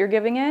light you're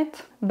giving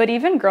it. But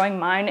even growing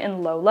mine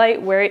in low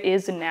light where it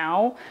is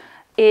now,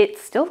 it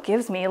still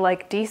gives me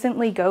like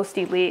decently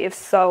ghosty leaves.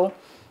 So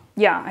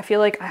yeah, I feel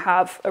like I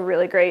have a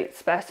really great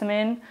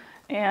specimen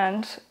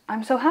and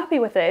I'm so happy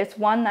with it. It's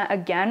one that,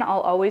 again,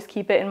 I'll always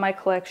keep it in my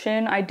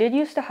collection. I did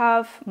used to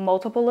have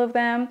multiple of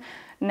them.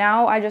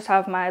 Now I just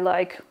have my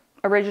like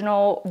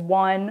original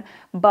one,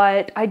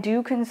 but I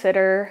do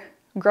consider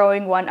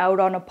growing one out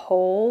on a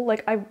pole.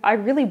 Like I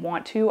really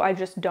want to, I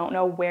just don't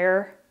know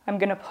where I'm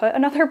gonna put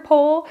another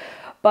pole,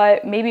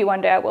 but maybe one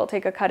day I will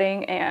take a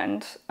cutting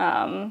and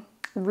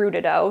root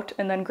it out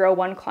and then grow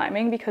one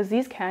climbing, because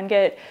these can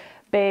get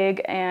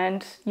big,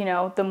 and you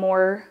know, the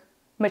more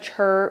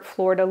mature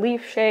Florida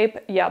leaf shape,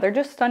 yeah, they're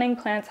just stunning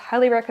plants.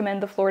 Highly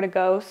recommend the Florida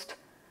Ghost.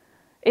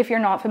 If you're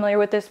not familiar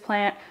with this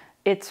plant,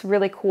 it's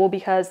really cool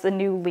because the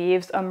new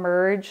leaves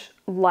emerge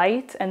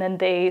light and then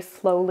they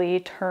slowly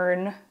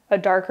turn a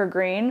darker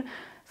green.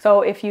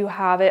 So if you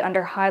have it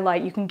under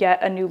highlight, you can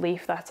get a new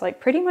leaf that's like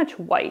pretty much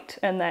white,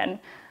 and then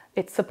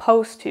it's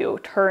supposed to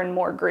turn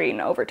more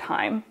green over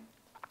time.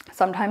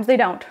 Sometimes they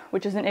don't,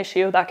 which is an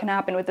issue that can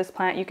happen with this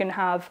plant. You can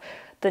have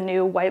the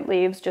new white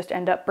leaves just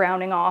end up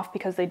browning off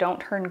because they don't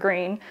turn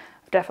green.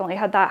 I've definitely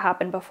had that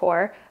happen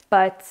before,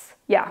 but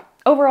yeah,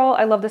 overall,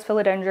 I love this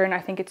philodendron.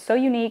 I think it's so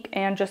unique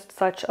and just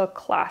such a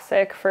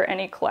classic for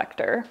any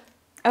collector.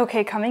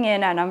 Okay, coming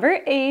in at number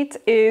 8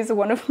 is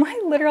one of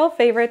my literal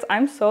favorites.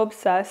 I'm so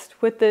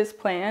obsessed with this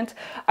plant.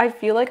 I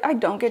feel like I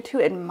don't get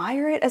to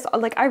admire it as,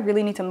 like, I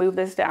really need to move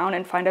this down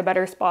and find a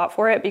better spot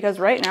for it because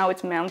right now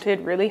it's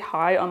mounted really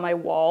high on my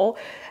wall.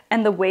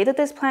 And the way that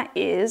this plant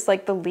is,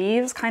 like, the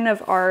leaves kind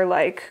of are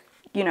like,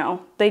 you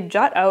know, they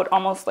jut out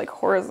almost like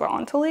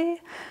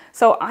horizontally.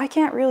 So I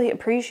can't really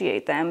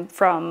appreciate them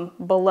from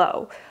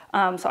below.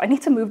 So I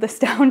need to move this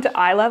down to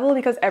eye level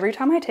because every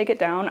time I take it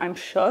down, I'm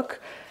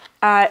shook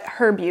at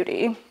her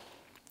beauty.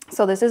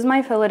 So this is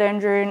my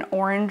Philodendron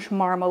Orange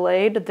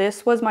Marmalade.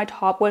 This was my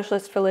top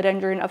wishlist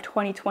philodendron of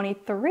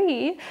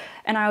 2023,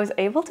 and I was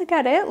able to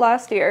get it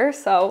last year,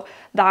 so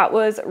that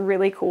was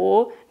really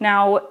cool.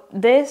 Now,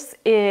 this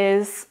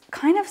is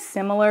kind of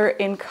similar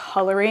in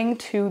coloring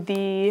to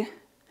the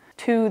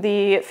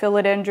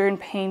Philodendron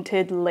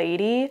Painted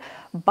Lady,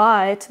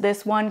 but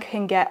this one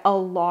can get a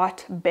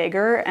lot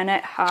bigger and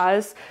it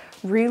has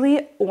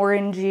really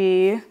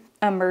orangey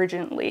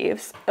emergent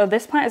leaves.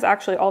 This plant is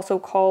actually also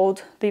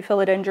called the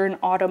Philodendron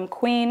Autumn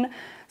Queen.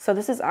 So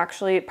this is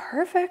actually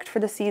perfect for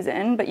the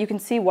season, but you can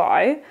see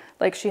why.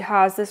 Like, she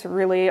has this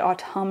really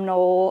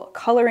autumnal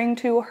coloring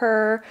to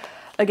her.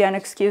 Again,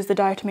 excuse the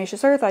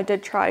diatomaceous earth. I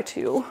did try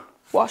to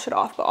wash it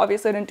off, but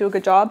obviously I didn't do a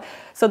good job.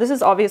 So this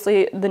is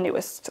obviously the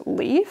newest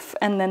leaf.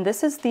 And then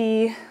this is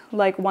the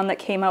like one that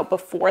came out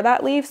before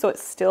that leaf. So it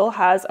still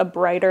has a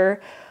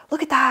brighter,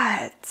 look at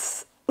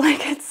that.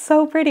 Like, it's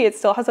so pretty. It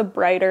still has a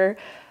brighter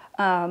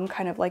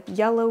kind of like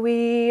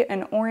yellowy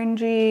and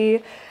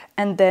orangey,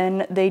 and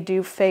then they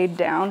do fade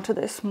down to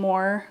this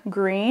more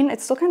green.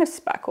 It's still kind of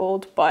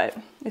speckled, but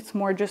it's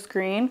more just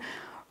green.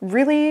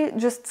 Really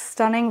just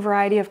stunning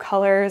variety of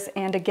colors,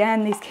 and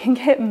again, these can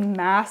get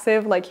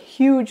massive, like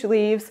huge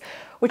leaves,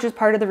 which is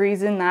part of the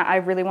reason that I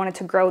really wanted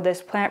to grow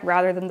this plant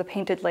rather than the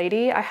Painted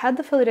Lady. I had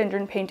the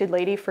Philodendron Painted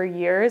Lady for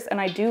years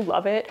and I do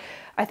love it.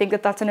 I think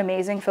that that's an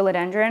amazing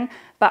philodendron,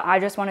 but I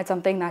just wanted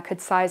something that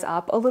could size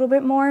up a little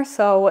bit more.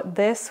 So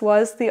this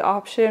was the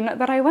option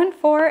that I went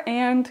for,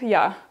 and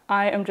yeah,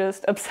 I am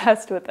just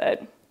obsessed with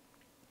it.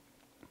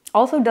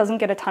 Also doesn't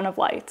get a ton of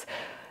light.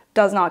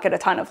 Does not get a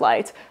ton of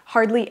light.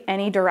 Hardly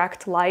any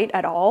direct light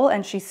at all,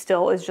 and she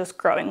still is just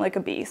growing like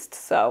a beast.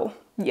 So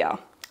yeah,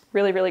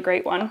 really, really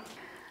great one.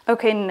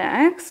 Okay,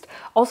 next.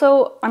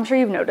 Also, I'm sure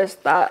you've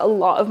noticed that a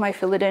lot of my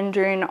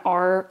philodendron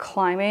are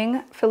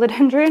climbing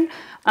philodendron,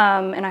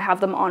 and I have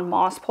them on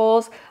moss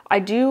poles. I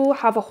do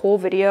have a whole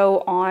video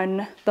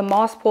on the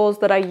moss poles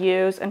that I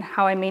use and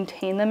how I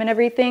maintain them and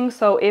everything.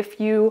 So if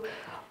you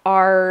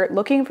are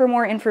looking for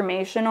more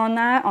information on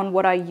that, on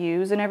what I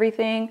use and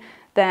everything,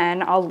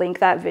 then I'll link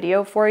that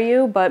video for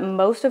you. But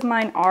most of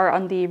mine are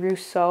on the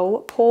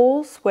Rousseau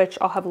poles, which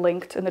I'll have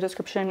linked in the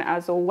description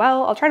as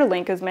well. I'll try to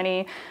link as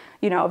many,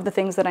 you know, of the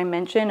things that I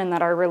mentioned and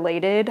that are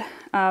related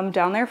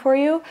down there for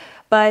you.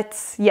 But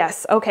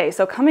yes, okay,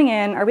 so coming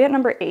in, are we at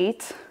number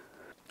 8?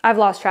 I've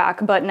lost track,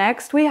 but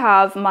next we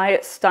have my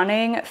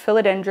stunning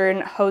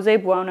Philodendron Jose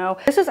Bueno.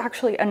 This is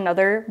actually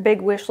another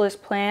big wish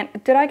list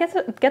plant. Did I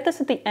get this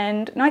at the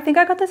end? No, I think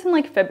I got this in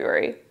like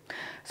February.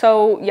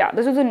 So yeah,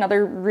 this is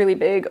another really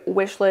big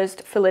wish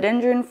list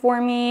philodendron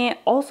for me.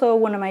 Also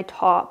one of my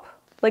top,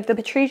 like the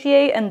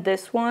Patriciae and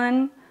this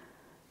one.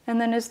 And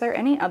then is there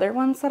any other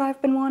ones that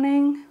I've been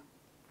wanting?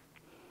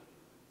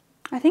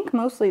 I think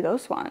mostly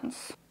those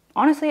ones.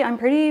 Honestly, I'm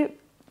pretty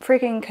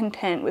freaking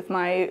content with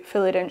my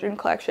philodendron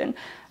collection.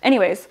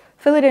 Anyways,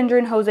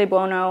 Philodendron Jose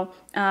Bueno.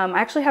 I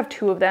actually have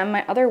 2 of them.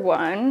 My other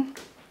one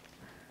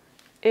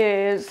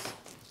is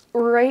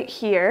right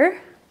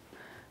here,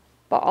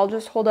 but I'll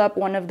just hold up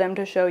one of them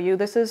to show you.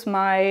 This is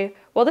my,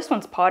 well, this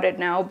one's potted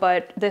now,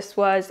 but this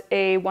was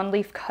a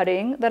 1-leaf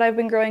cutting that I've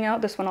been growing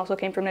out. This one also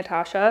came from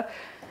Natasha.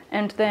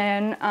 And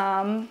then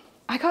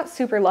I got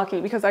super lucky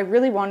because I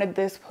really wanted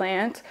this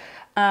plant.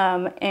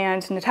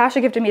 And Natasha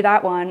gifted me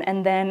that one,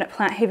 and then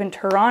Plant Haven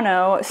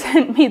Toronto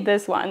sent me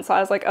this one. So I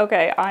was like,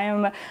 okay, I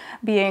am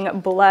being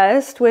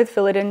blessed with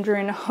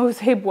Philodendron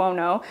Jose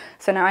Bueno.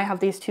 So now I have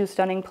these 2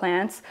 stunning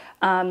plants.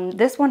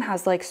 This one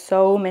has like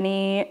so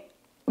many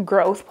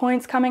growth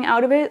points coming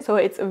out of it, so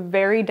it's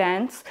very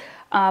dense.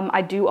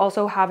 I do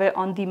also have it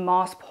on the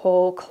moss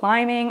pole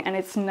climbing, and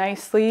it's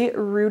nicely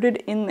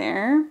rooted in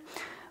there,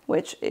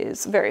 which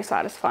is very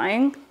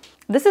satisfying.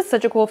 This is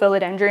such a cool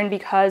philodendron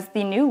because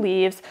the new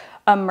leaves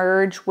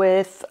emerge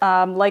with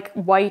like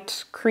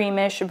white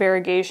creamish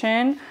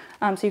variegation.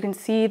 So you can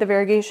see the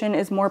variegation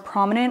is more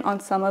prominent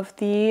on some of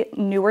the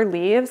newer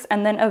leaves,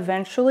 and then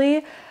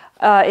eventually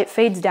It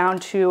fades down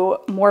to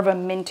more of a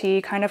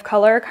minty kind of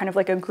color, kind of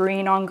like a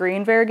green on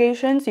green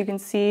variegation. So you can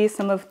see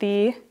some of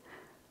the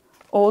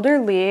older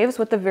leaves,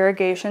 what the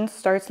variegation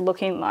starts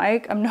looking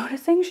like. I'm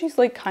noticing she's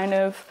like kind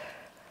of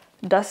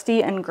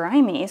dusty and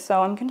grimy,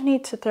 so I'm gonna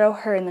need to throw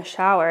her in the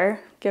shower,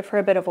 give her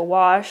a bit of a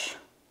wash.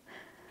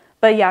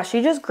 But yeah,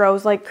 she just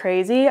grows like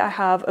crazy. I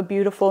have a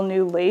beautiful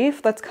new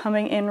leaf that's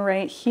coming in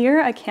right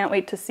here. I can't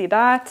wait to see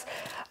that.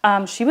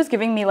 She was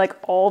giving me like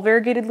all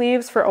variegated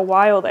leaves for a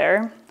while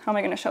there. How am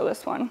I gonna show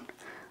this one?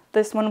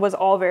 This one was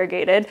all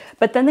variegated,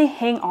 but then they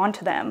hang on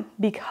to them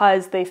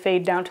because they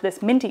fade down to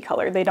this minty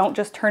color. They don't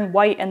just turn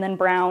white and then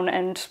brown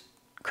and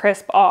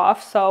crisp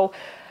off. So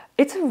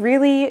it's a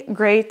really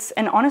great,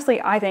 and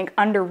honestly, I think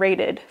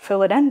underrated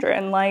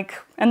philodendron. Like,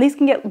 and these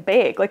can get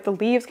big, like the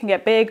leaves can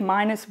get big.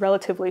 Mine is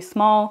relatively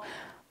small,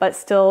 but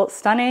still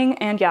stunning.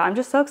 And yeah, I'm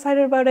just so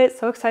excited about it.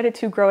 So excited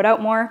to grow it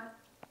out more,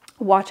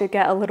 watch it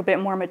get a little bit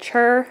more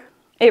mature.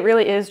 It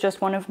really is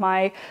just one of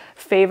my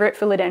favorite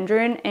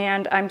philodendron,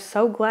 and I'm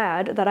so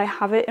glad that I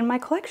have it in my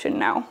collection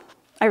now.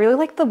 I really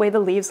like the way the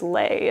leaves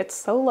lay. It's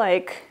so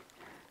like,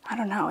 I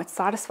don't know, it's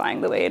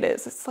satisfying the way it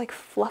is. It's like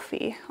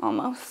fluffy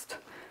almost.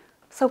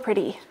 So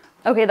pretty.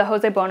 Okay, the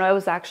Jose Bono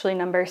was actually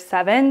number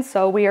 7,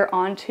 so we are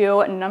on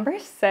to number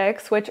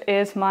 6, which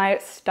is my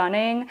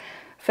stunning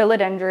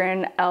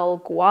Philodendron El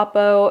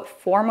Guapo,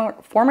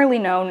 formerly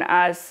known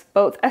as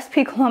both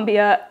SP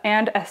Columbia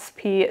and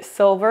SP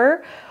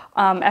Silver.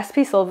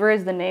 SP Silver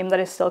is the name that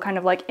is still kind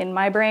of like in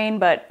my brain,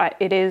 but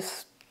it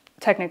is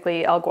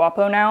technically El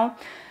Guapo now.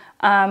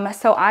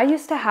 So I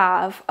used to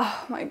have,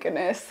 oh my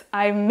goodness,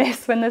 I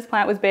miss when this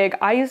plant was big.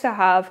 I used to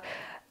have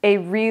a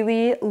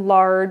really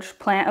large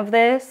plant of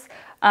this,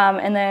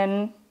 and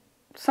then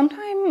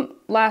sometime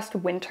last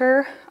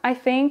winter, I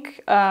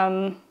think,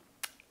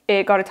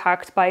 it got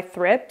attacked by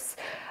thrips.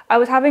 I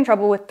was having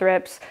trouble with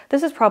thrips.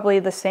 This is probably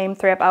the same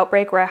thrip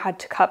outbreak where I had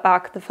to cut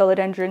back the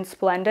Philodendron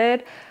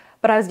Splendid.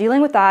 But I was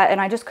dealing with that and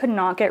I just could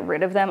not get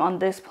rid of them on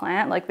this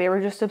plant. Like they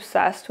were just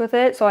obsessed with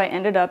it. So I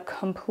ended up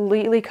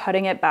completely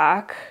cutting it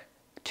back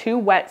to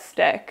wet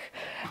stick.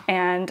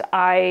 And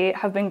I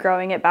have been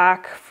growing it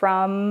back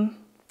from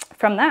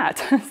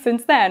that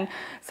since then.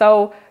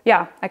 So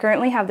yeah, I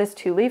currently have this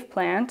 2-leaf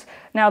plant.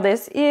 Now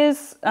this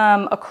is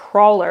a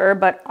crawler,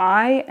 but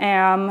I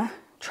am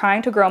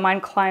trying to grow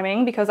mine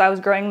climbing because I was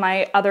growing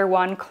my other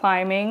one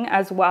climbing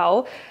as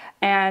well.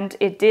 And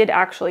it did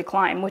actually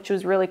climb, which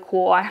was really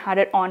cool. I had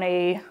it on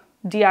a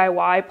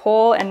DIY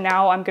pole and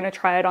now I'm gonna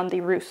try it on the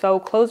Rousseau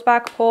closed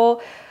back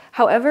pole.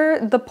 However,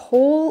 the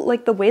pole,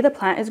 like the way the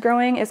plant is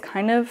growing is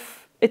kind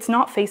of, it's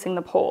not facing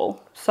the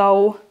pole.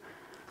 So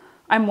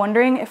I'm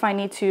wondering if I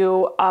need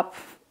to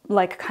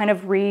like kind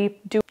of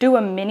do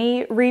a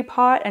mini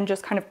repot and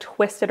just kind of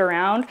twist it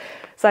around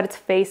so that it's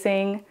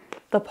facing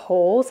the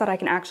pole so that I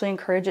can actually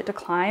encourage it to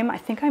climb. I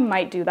think I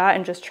might do that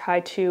and just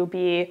try to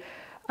be,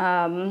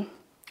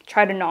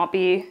 try to not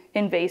be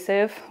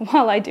invasive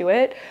while I do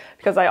it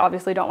because I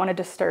obviously don't want to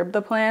disturb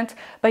the plant.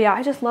 But yeah,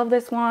 I just love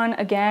this one.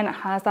 Again, it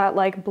has that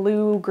like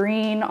blue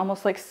green,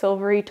 almost like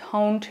silvery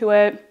tone to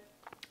it.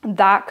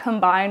 That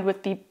combined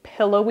with the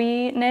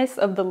pillowiness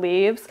of the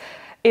leaves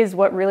is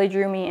what really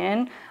drew me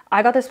in.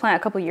 I got this plant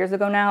a couple years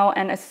ago now,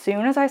 and as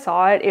soon as I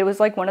saw it, it was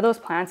like one of those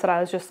plants that I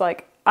was just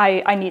like,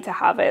 I need to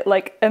have it,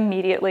 like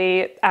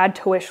immediately add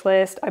to wish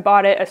list. I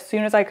bought it as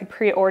soon as I could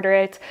pre-order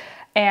it.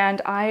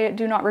 And I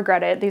do not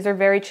regret it. These are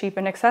very cheap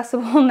and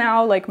accessible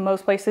now. Like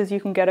most places you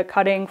can get a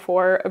cutting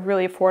for a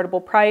really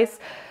affordable price.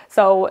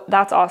 So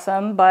that's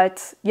awesome.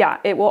 But yeah,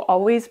 it will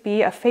always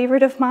be a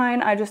favorite of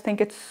mine. I just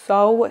think it's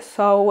so,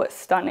 so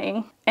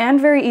stunning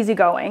and very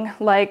easygoing.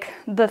 Like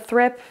the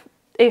thrip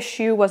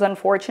issue was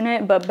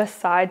unfortunate, but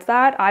besides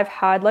that, I've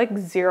had like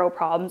 0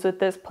 problems with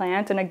this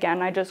plant. And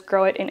again, I just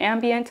grow it in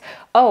ambient.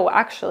 Oh,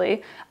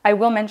 actually, I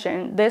will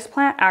mention this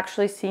plant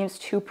actually seems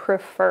to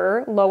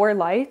prefer lower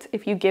light.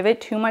 If you give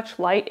it too much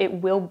light, it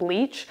will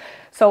bleach.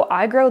 So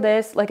I grow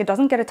this, like it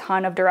doesn't get a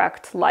ton of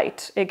direct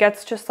light. It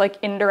gets just like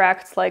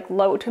indirect, like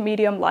low to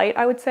medium light,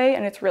 I would say,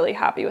 and it's really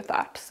happy with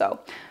that.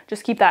 So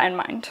just keep that in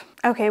mind.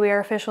 Okay, we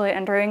are officially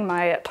entering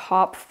my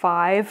top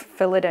 5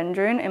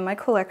 philodendron in my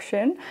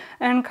collection.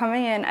 And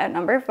coming in at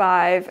number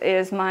 5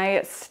 is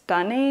my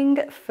stunning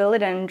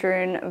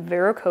philodendron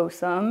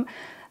verrucosum.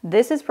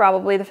 This is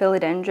probably the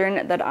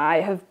philodendron that I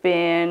have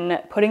been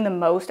putting the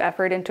most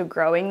effort into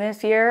growing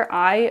this year.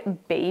 I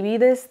baby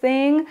this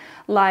thing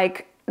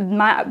like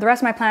the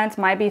rest of my plants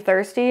might be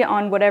thirsty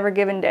on whatever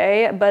given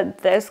day, but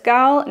this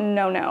gal,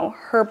 no.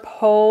 Her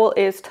pole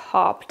is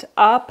topped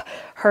up.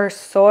 Her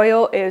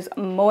soil is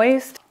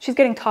moist. She's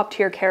getting top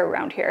tier care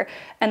around here.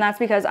 And that's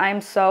because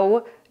I'm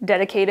so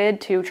dedicated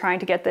to trying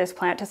to get this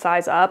plant to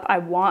size up. I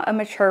want a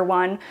mature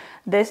one.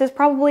 This is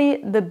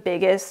probably the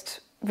biggest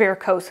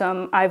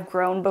verrucosum I've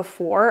grown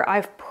before.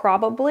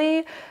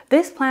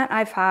 This plant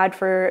I've had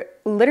for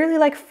literally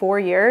like 4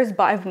 years,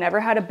 but I've never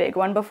had a big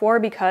one before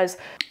because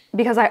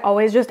I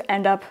always just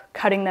end up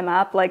cutting them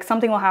up. Like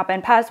something will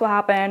happen, pests will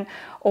happen,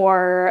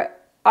 or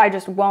I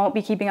just won't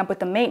be keeping up with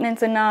the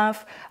maintenance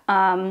enough.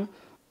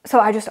 So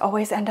I just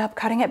always end up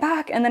cutting it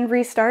back and then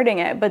restarting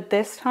it. But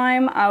this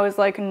time I was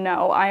like,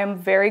 no, I am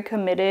very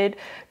committed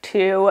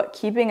to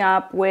keeping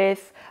up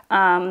with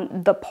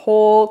the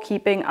pole,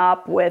 keeping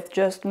up with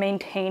just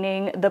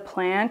maintaining the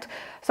plant.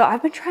 So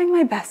I've been trying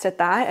my best at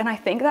that, and I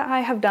think that I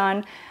have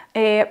done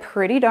a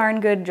pretty darn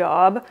good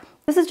job.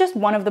 This is just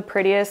one of the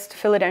prettiest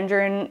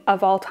philodendron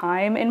of all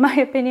time, in my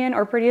opinion,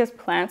 or prettiest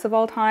plants of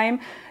all time.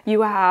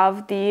 You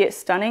have the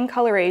stunning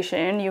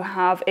coloration, you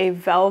have a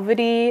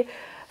velvety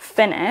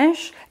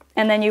finish,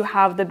 and then you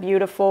have the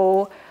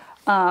beautiful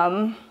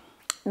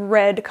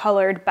red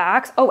colored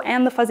backs. Oh,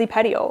 and the fuzzy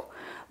petiole.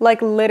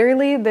 Like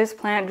literally this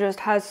plant just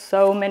has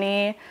so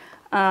many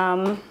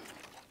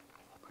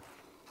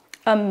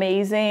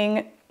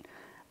amazing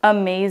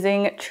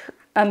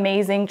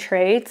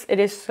traits. It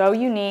is so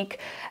unique,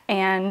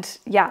 and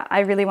yeah,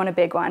 I really want a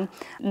big one.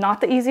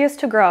 Not the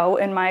easiest to grow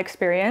in my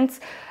experience.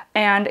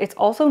 And it's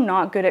also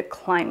not good at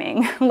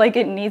climbing. Like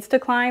it needs to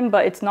climb,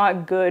 but it's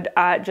not good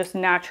at just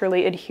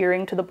naturally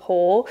adhering to the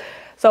pole.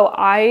 So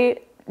I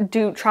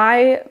do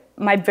try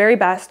my very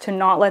best to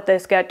not let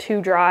this get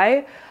too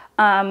dry.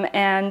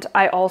 And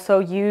I also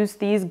use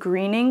these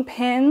greening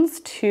pins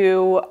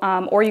to,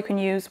 or you can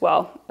use,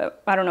 well,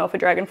 I don't know if a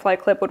dragonfly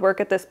clip would work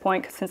at this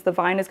point since the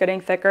vine is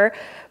getting thicker,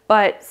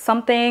 but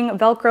something,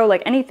 Velcro,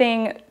 like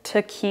anything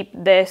to keep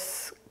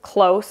this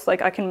close.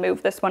 Like I can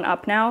move this one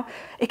up now.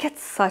 It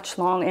gets such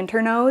long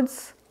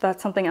internodes.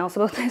 That's something else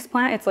about this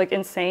plant. It's like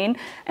insane.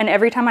 And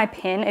every time I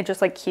pin, it just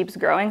like keeps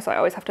growing. So I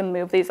always have to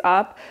move these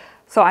up.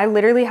 So I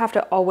literally have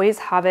to always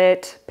have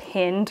it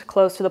pinned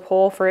close to the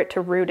pole for it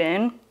to root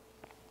in,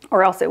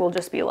 or else it will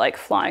just be like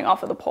flying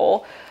off of the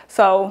pole.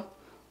 So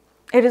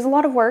it is a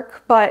lot of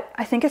work, but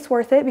I think it's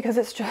worth it because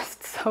it's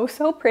just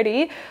so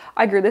pretty.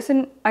 I grow this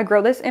in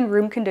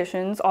room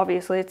conditions.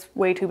 Obviously it's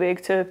way too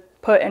big to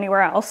put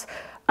anywhere else.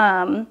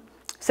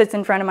 Sits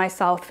in front of my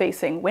south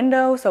facing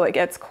window, so it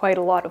gets quite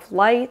a lot of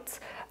light.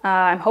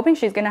 I'm hoping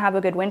she's gonna have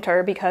a good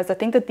winter because I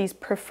think that these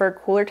prefer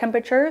cooler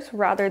temperatures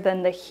rather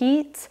than the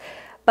heat.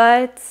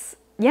 But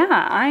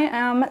yeah, I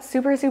am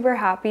super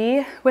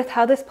happy with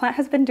how this plant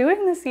has been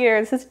doing this year.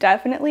 This is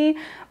definitely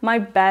my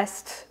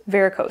best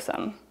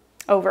varicosum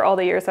over all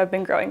the years I've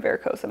been growing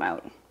varicosum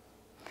out.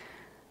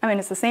 I mean,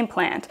 it's the same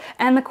plant.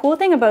 And the cool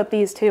thing about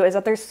these too is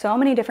that there's so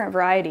many different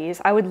varieties.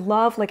 I would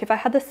love, like if I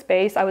had the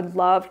space, I would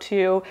love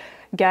to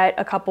get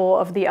a couple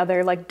of the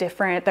other like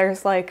different,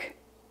 there's like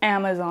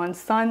Amazon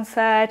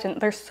Sunset, and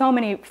there's so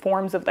many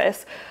forms of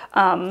this.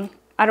 I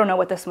don't know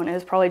what this one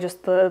is, probably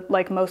just the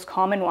like most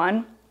common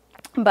one.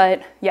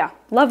 But yeah,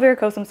 love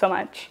varicosum so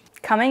much.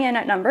 Coming in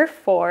at number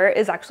 4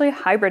 is actually a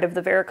hybrid of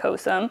the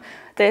varicosum.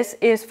 This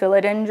is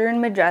Philodendron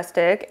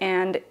majestic,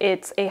 and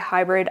it's a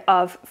hybrid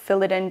of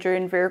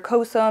Philodendron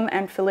varicosum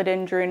and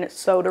Philodendron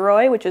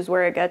soderoy, which is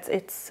where it gets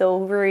its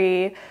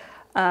silvery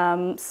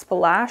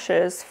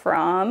splashes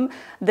from.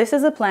 This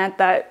is a plant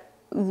that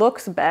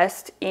looks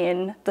best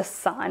in the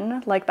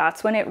sun. Like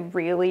that's when it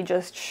really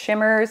just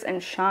shimmers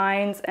and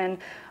shines, and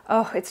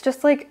oh, it's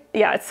just like,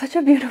 yeah, it's such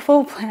a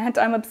beautiful plant.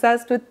 I'm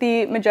obsessed with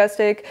the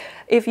majestic.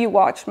 If you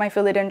watched my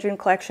philodendron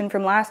collection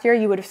from last year,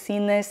 you would have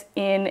seen this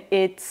in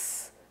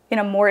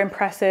a more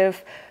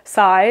impressive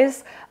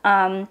size.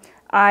 Okay,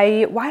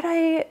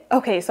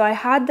 so I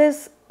had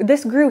this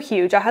grew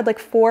huge. I had like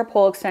 4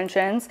 pole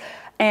extensions,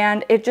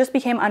 and it just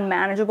became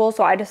unmanageable,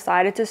 so I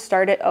decided to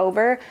start it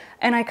over.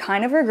 And I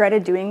kind of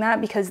regretted doing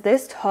that because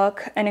this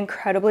took an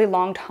incredibly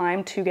long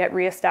time to get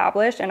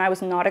reestablished, and I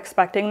was not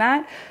expecting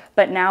that.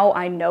 But now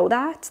I know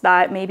that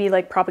maybe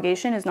like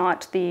propagation is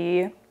not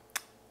the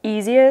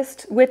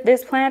easiest with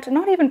this plant.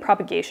 Not even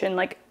propagation,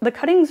 like the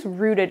cuttings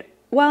rooted,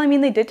 well, I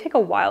mean, they did take a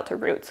while to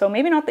root, so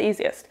maybe not the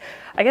easiest.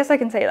 I guess I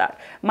can say that.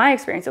 My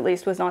experience at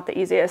least was not the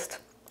easiest.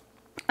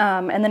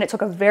 And then it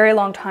took a very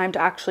long time to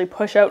actually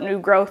push out new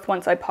growth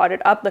once I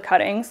potted up the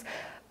cuttings.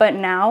 But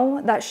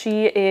now that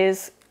she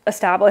is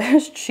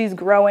established, she's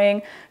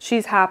growing,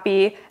 she's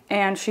happy,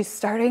 and she's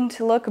starting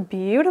to look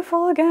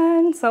beautiful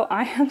again. So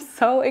I am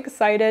so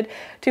excited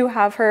to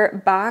have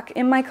her back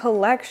in my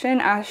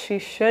collection, as she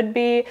should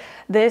be.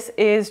 This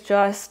is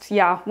just,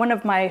 yeah, one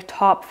of my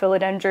top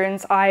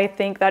philodendrons. I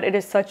think that it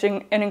is such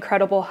an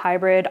incredible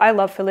hybrid. I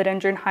love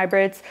philodendron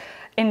hybrids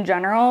in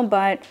general,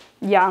 but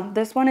yeah,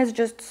 this one is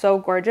just so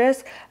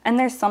gorgeous. And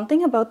there's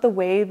something about the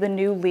way the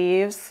new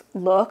leaves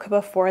look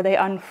before they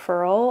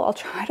unfurl. I'll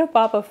try to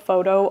pop a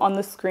photo on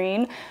the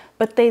screen,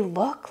 but they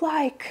look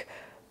like,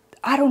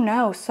 I don't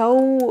know, so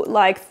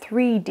like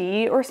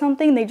 3D or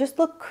something. They just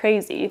look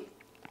crazy.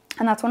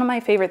 And that's one of my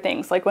favorite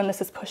things, like when this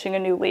is pushing a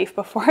new leaf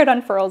before it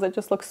unfurls, it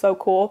just looks so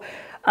cool.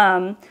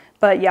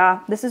 But yeah,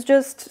 this is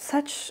just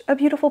such a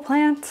beautiful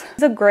plant.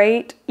 It's a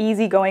great,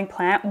 easygoing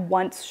plant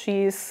once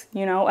she's,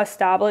 you know,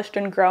 established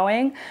and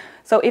growing.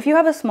 So if you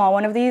have a small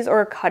one of these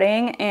or a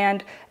cutting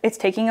and it's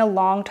taking a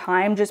long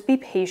time, just be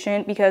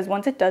patient, because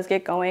once it does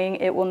get going,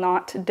 it will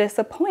not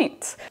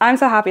disappoint. I'm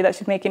so happy that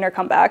she's making her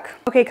comeback.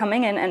 Okay,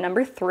 coming in at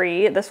number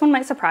 3, this one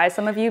might surprise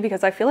some of you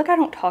because I feel like I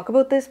don't talk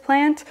about this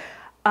plant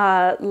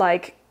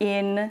like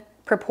in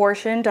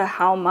proportion to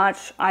how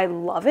much I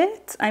love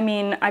it. I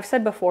mean, I've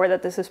said before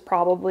that this is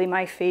probably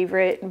my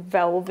favorite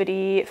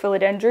velvety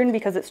philodendron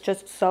because it's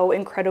just so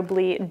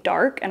incredibly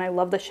dark and I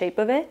love the shape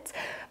of it.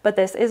 But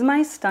this is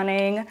my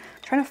stunning, I'm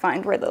trying to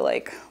find where the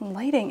like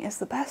lighting is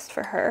the best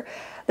for her.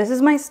 This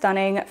is my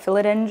stunning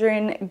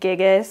Philodendron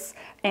gigas,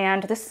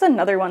 and this is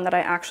another one that I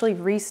actually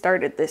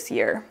restarted this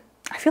year.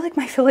 I feel like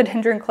my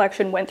philodendron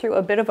collection went through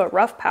a bit of a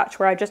rough patch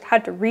where I just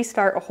had to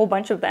restart a whole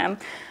bunch of them.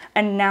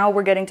 And now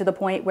we're getting to the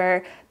point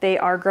where they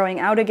are growing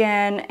out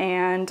again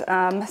and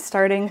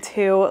starting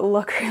to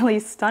look really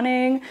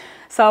stunning.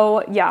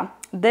 So yeah,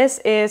 this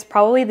is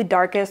probably the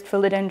darkest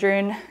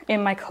philodendron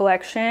in my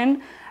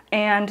collection.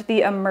 And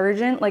the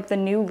emergent, like the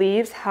new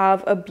leaves,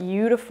 have a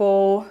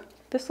beautiful,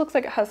 this looks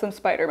like it has some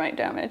spider mite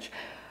damage.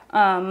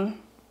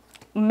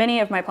 Many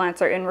of my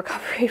plants are in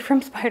recovery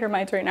from spider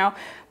mites right now.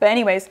 But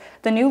anyways,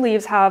 the new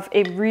leaves have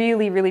a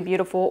really, really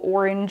beautiful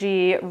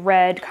orangey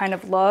red kind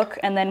of look.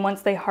 And then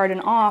once they harden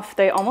off,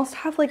 they almost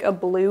have like a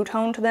blue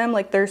tone to them.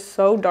 Like they're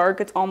so dark,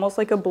 it's almost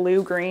like a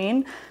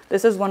blue-green.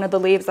 This is one of the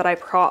leaves that I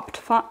propped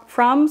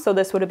from. So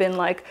this would have been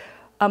like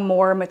a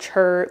more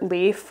mature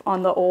leaf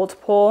on the old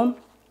pole.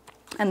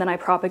 And then I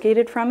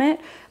propagated from it,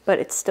 but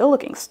it's still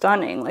looking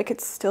stunning. Like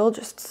it's still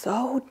just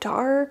so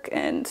dark,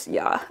 and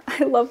yeah,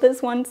 I love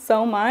this one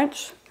so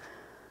much.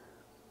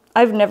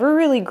 I've never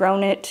really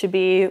grown it to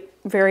be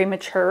very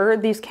mature.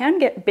 These can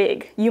get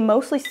big. You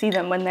mostly see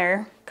them when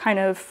they're kind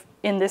of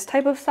in this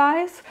type of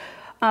size,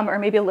 or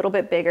maybe a little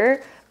bit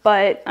bigger,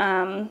 but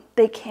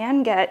they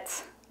can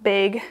get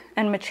big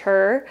and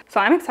mature. So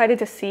I'm excited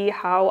to see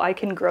how I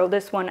can grow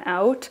this one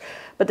out.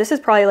 But this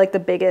is probably like the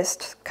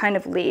biggest kind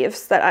of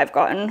leaves that I've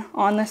gotten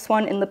on this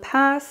one in the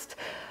past.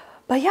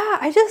 But yeah,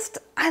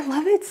 I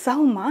love it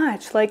so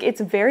much. Like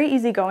it's very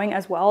easygoing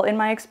as well in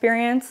my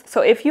experience.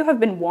 So if you have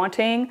been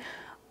wanting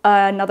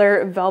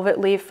another velvet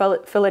leaf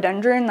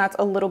philodendron that's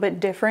a little bit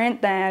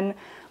different than,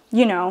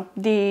 you know,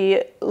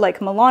 the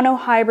like Milano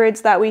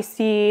hybrids that we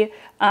see,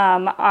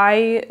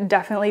 I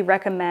definitely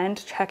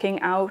recommend checking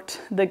out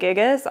the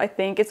gigas. I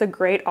think it's a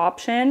great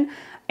option.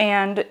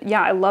 And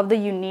yeah, I love the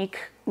unique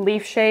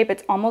leaf shape.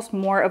 It's almost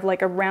more of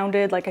like a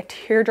rounded, like a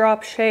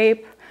teardrop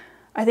shape.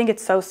 I think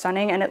it's so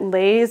stunning, and it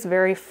lays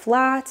very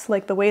flat,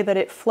 like the way that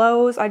it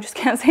flows. I just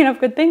can't say enough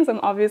good things. I'm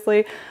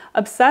obviously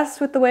obsessed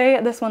with the way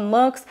this one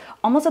looks,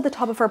 almost at the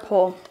top of her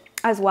pole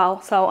as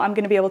well. So I'm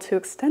gonna be able to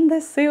extend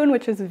this soon,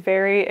 which is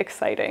very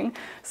exciting.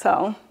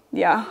 So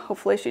yeah,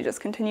 hopefully she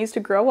just continues to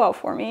grow well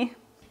for me.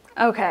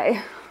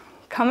 Okay,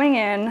 coming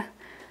in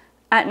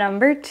at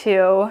number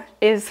 2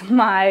 is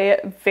my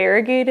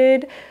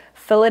variegated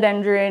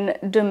Philodendron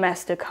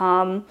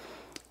domesticum.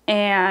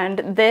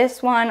 And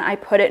this one, I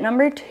put at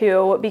number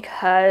 2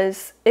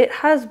 because it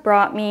has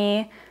brought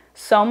me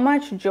so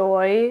much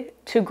joy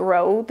to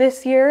grow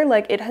this year.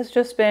 Like it has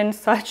just been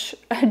such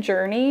a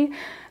journey.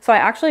 So I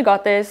actually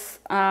got this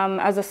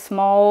as a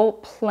small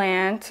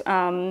plant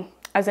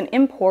as an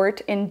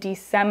import in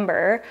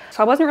December.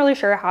 So I wasn't really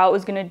sure how it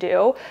was gonna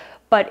do,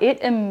 but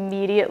it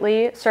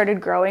immediately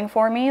started growing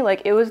for me.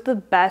 Like it was the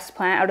best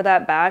plant out of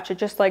that batch. It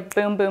just like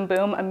boom, boom,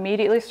 boom,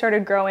 immediately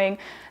started growing.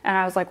 And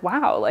I was like,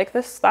 wow, like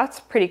that's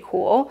pretty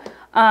cool.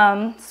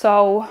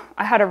 So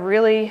I had a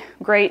really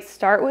great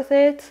start with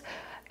it.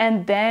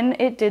 And then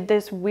it did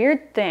this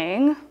weird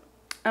thing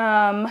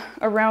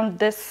around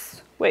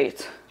this,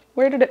 wait,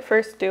 where did it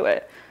first do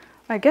it?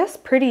 I guess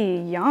pretty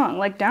young,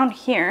 like down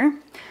here.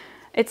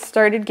 It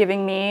started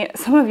giving me,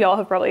 some of y'all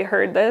have probably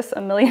heard this a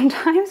million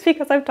times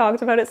because I've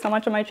talked about it so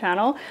much on my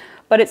channel,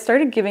 but it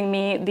started giving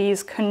me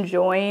these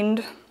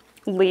conjoined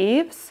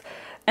leaves.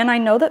 And I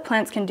know that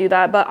plants can do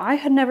that, but I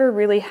had never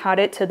really had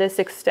it to this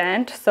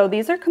extent. So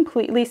these are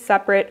completely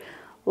separate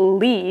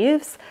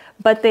leaves,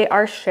 but they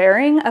are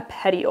sharing a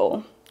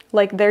petiole.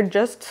 Like they're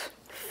just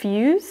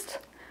fused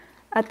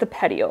at the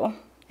petiole.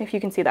 If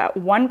you can see that,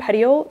 one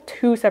petiole,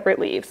 2 separate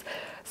leaves.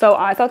 So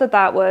I thought that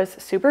that was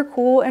super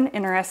cool and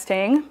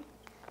interesting.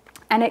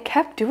 And it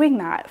kept doing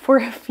that for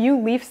a few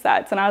leaf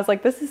sets. And I was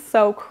like, this is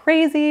so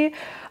crazy.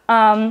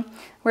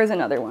 Where's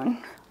another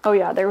one? Oh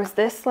yeah, there was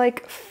this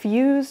like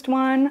fused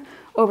one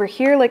over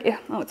here. Like,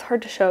 oh, it's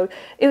hard to show.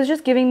 It was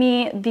just giving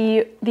me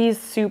these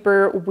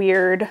super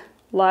weird,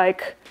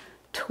 like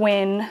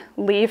twin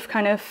leaf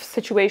kind of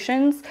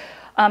situations.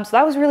 So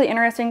that was really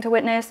interesting to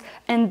witness.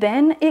 And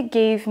then it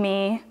gave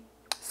me,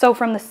 so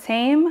from the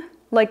same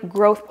like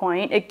growth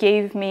point, it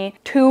gave me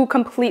 2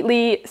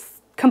 completely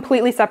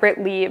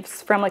separate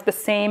leaves from like the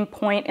same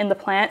point in the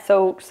plant.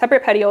 So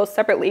separate petioles,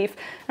 separate leaf.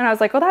 And I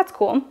was like, oh, that's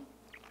cool.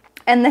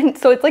 And then,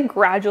 so it's like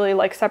gradually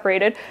like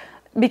separated,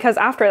 because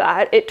after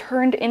that it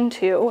turned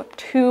into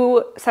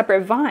 2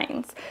 separate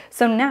vines.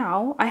 So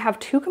now I have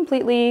 2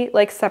 completely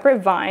like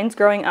separate vines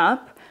growing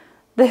up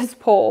this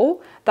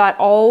pole that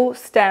all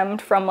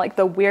stemmed from like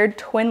the weird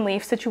twin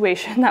leaf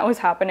situation that was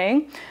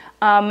happening.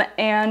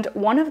 And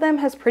one of them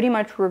has pretty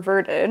much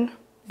reverted.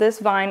 This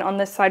vine on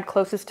this side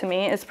closest to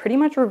me is pretty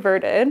much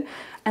reverted.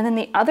 And then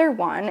the other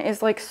one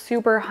is like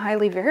super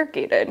highly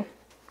variegated.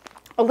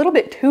 a little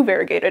bit too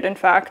variegated, in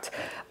fact.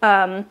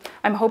 I'm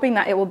hoping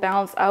that it will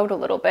balance out a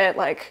little bit.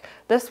 Like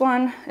this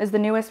one is the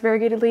newest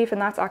variegated leaf,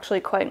 and that's actually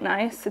quite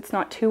nice. It's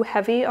not too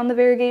heavy on the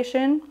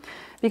variegation,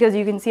 because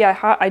you can see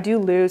I do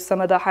lose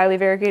some of the highly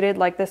variegated.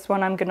 Like this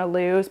one I'm gonna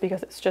lose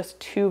because it's just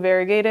too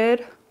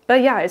variegated.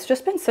 But yeah, it's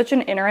just been such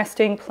an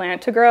interesting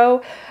plant to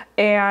grow,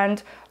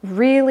 and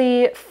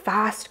really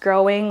fast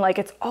growing. Like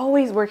it's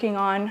always working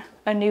on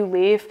a new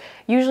leaf.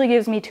 Usually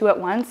gives me 2 at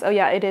once. Oh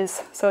yeah, it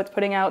is. So it's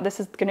putting out, this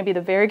is gonna be the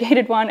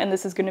variegated one and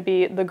this is gonna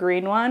be the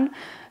green one.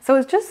 So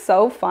it's just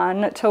so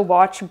fun to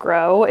watch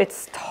grow.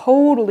 It's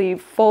totally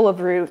full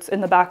of roots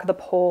in the back of the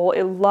pole.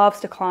 It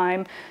loves to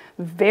climb.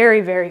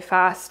 Very, very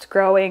fast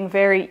growing,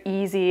 very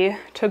easy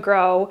to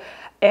grow.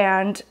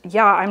 And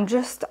yeah,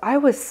 I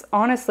was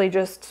honestly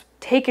just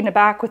taken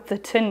aback with the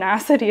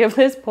tenacity of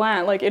this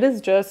plant. Like it is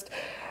just,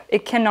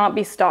 it cannot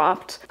be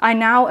stopped. I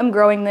now am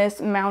growing this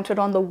mounted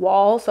on the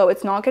wall, so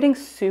it's not getting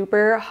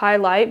super high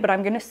light, but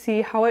I'm gonna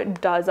see how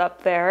it does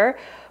up there.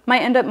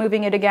 Might end up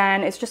moving it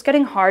again. It's just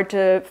getting hard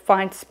to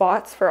find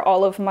spots for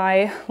all of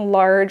my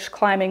large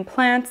climbing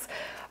plants.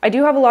 I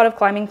do have a lot of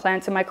climbing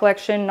plants in my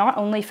collection, not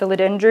only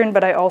Philodendron,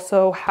 but I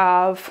also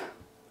have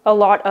a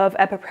lot of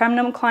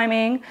Epipremnum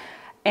climbing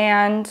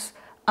and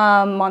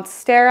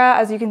Monstera.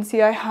 As you can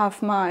see, I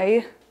have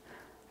my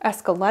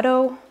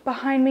Esqueleto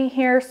behind me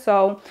here,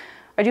 so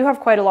I do have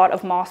quite a lot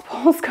of moss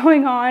poles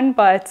going on,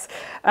 but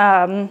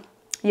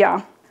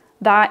yeah,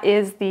 that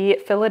is the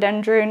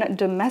Philodendron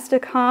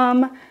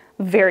domesticum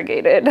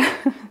variegated.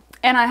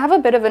 And I have a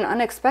bit of an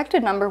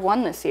unexpected number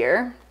 1 this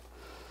year,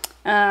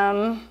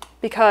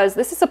 because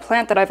this is a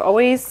plant that I've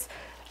always,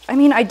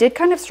 I did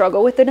kind of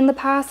struggle with it in the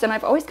past, and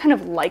I've always kind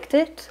of liked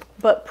it,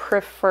 but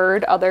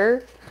preferred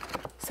other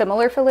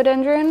similar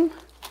Philodendron.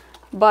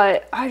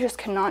 But I just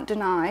cannot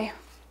deny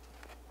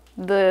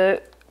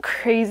the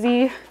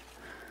crazy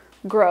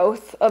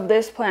growth of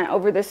this plant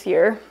over this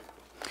year.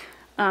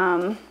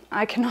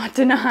 I cannot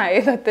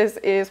deny that this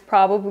is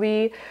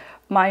probably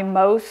my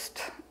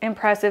most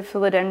impressive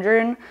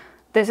Philodendron.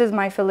 This is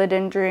my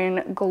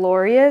Philodendron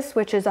glorious,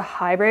 which is a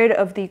hybrid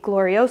of the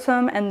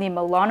gloriosum and the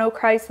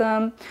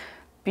melanochrysum.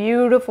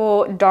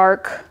 Beautiful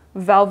dark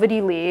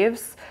velvety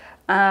leaves.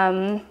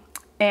 And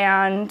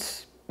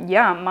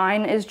yeah,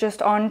 mine is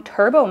just on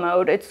turbo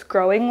mode. It's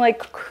growing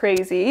like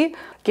crazy,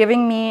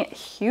 giving me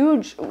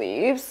huge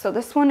leaves. So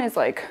this one is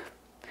like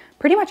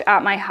pretty much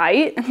at my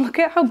height, and look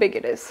at how big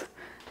it is.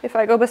 If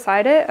I go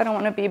beside it, I don't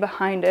want to be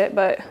behind it,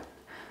 but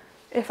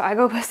if I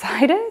go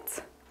beside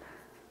it,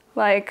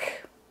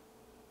 like,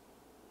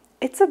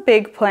 it's a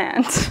big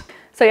plant.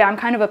 So yeah, I'm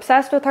kind of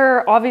obsessed with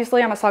her.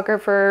 Obviously, I'm a sucker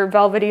for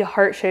velvety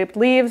heart-shaped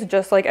leaves,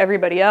 just like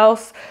everybody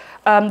else.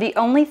 The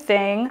only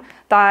thing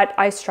that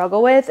I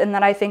struggle with, and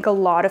that I think a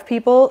lot of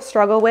people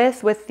struggle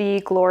with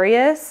the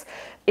glorious,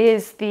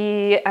 is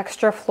the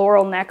extra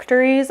floral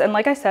nectaries. And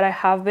like I said, I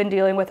have been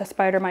dealing with a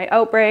spider mite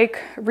outbreak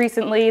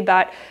recently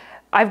that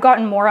I've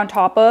gotten more on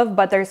top of,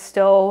 but there's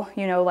still,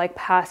 you know, like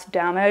past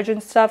damage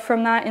and stuff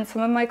from that in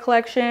some of my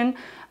collection.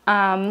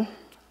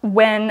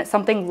 When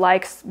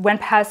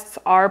pests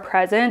are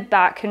present,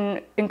 that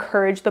can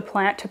encourage the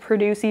plant to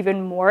produce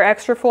even more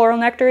extra floral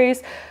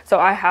nectaries. So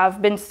I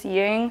have been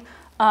seeing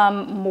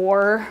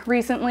more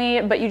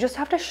recently, but you just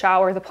have to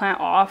shower the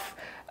plant off.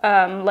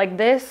 Like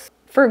this,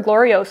 for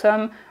glorious,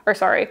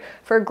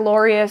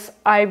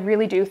 I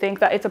really do think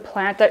that it's a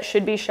plant that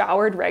should be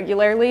showered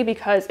regularly,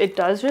 because it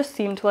does just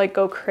seem to like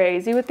go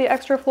crazy with the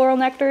extra floral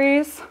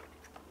nectaries.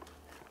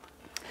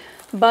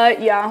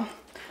 But yeah,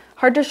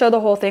 hard to show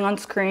the whole thing on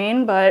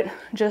screen, but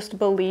just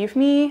believe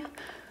me,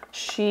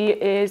 she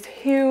is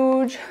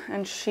huge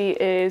and she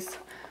is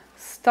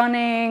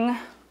stunning.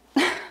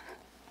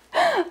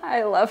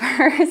 I love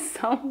her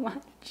so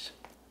much.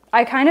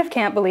 I kind of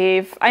can't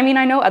believe, I mean,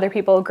 I know other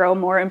people grow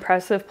more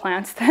impressive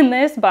plants than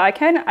this, but I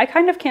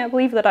kind of can't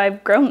believe that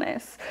I've grown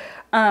this.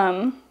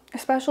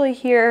 Especially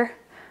here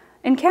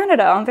in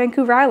Canada on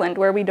Vancouver Island,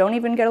 where we don't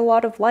even get a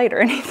lot of light or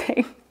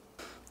anything.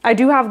 I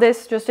do have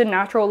this just in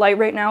natural light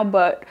right now,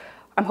 but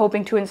I'm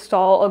hoping to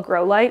install a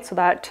grow light so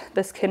that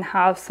this can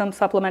have some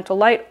supplemental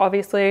light.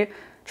 Obviously,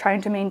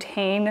 trying to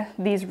maintain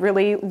these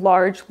really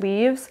large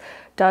leaves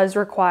does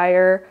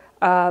require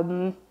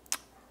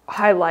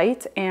high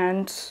light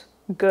and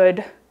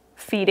good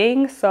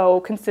feeding,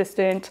 so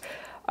consistent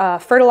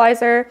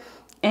fertilizer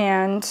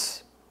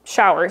and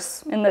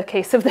showers in the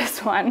case of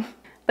this one.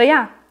 But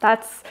yeah,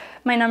 that's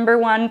my number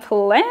 1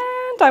 plant.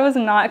 I was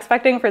not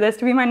expecting for this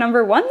to be my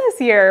number 1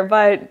 this year,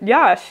 but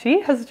yeah,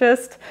 she has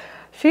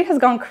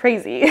gone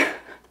crazy.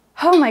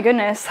 Oh my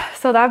goodness.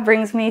 So that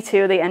brings me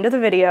to the end of the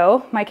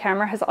video. My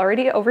camera has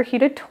already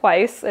overheated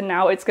twice and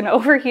now it's gonna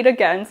overheat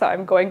again, so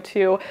I'm going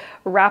to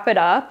wrap it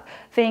up.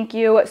 Thank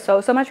you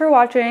so much for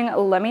watching.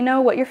 Let me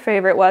know what your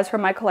favorite was from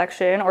my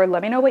collection, or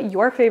let me know what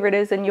your favorite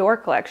is in your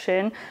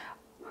collection.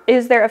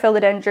 Is there a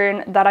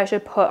philodendron that I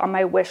should put on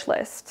my wish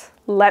list?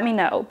 Let me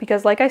know,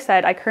 because like I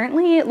said, I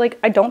currently,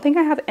 I don't think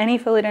I have any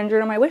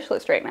philodendron on my wish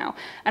list right now.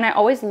 And I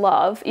always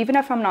love, even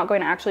if I'm not going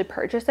to actually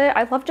purchase it,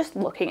 I love just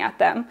looking at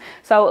them.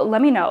 So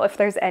let me know if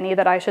there's any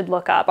that I should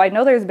look up. I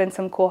know there's been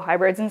some cool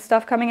hybrids and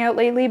stuff coming out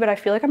lately, but I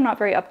feel like I'm not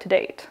very up to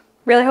date.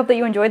 Really hope that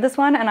you enjoyed this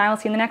one, and I will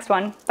see you in the next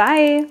one.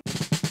 Bye!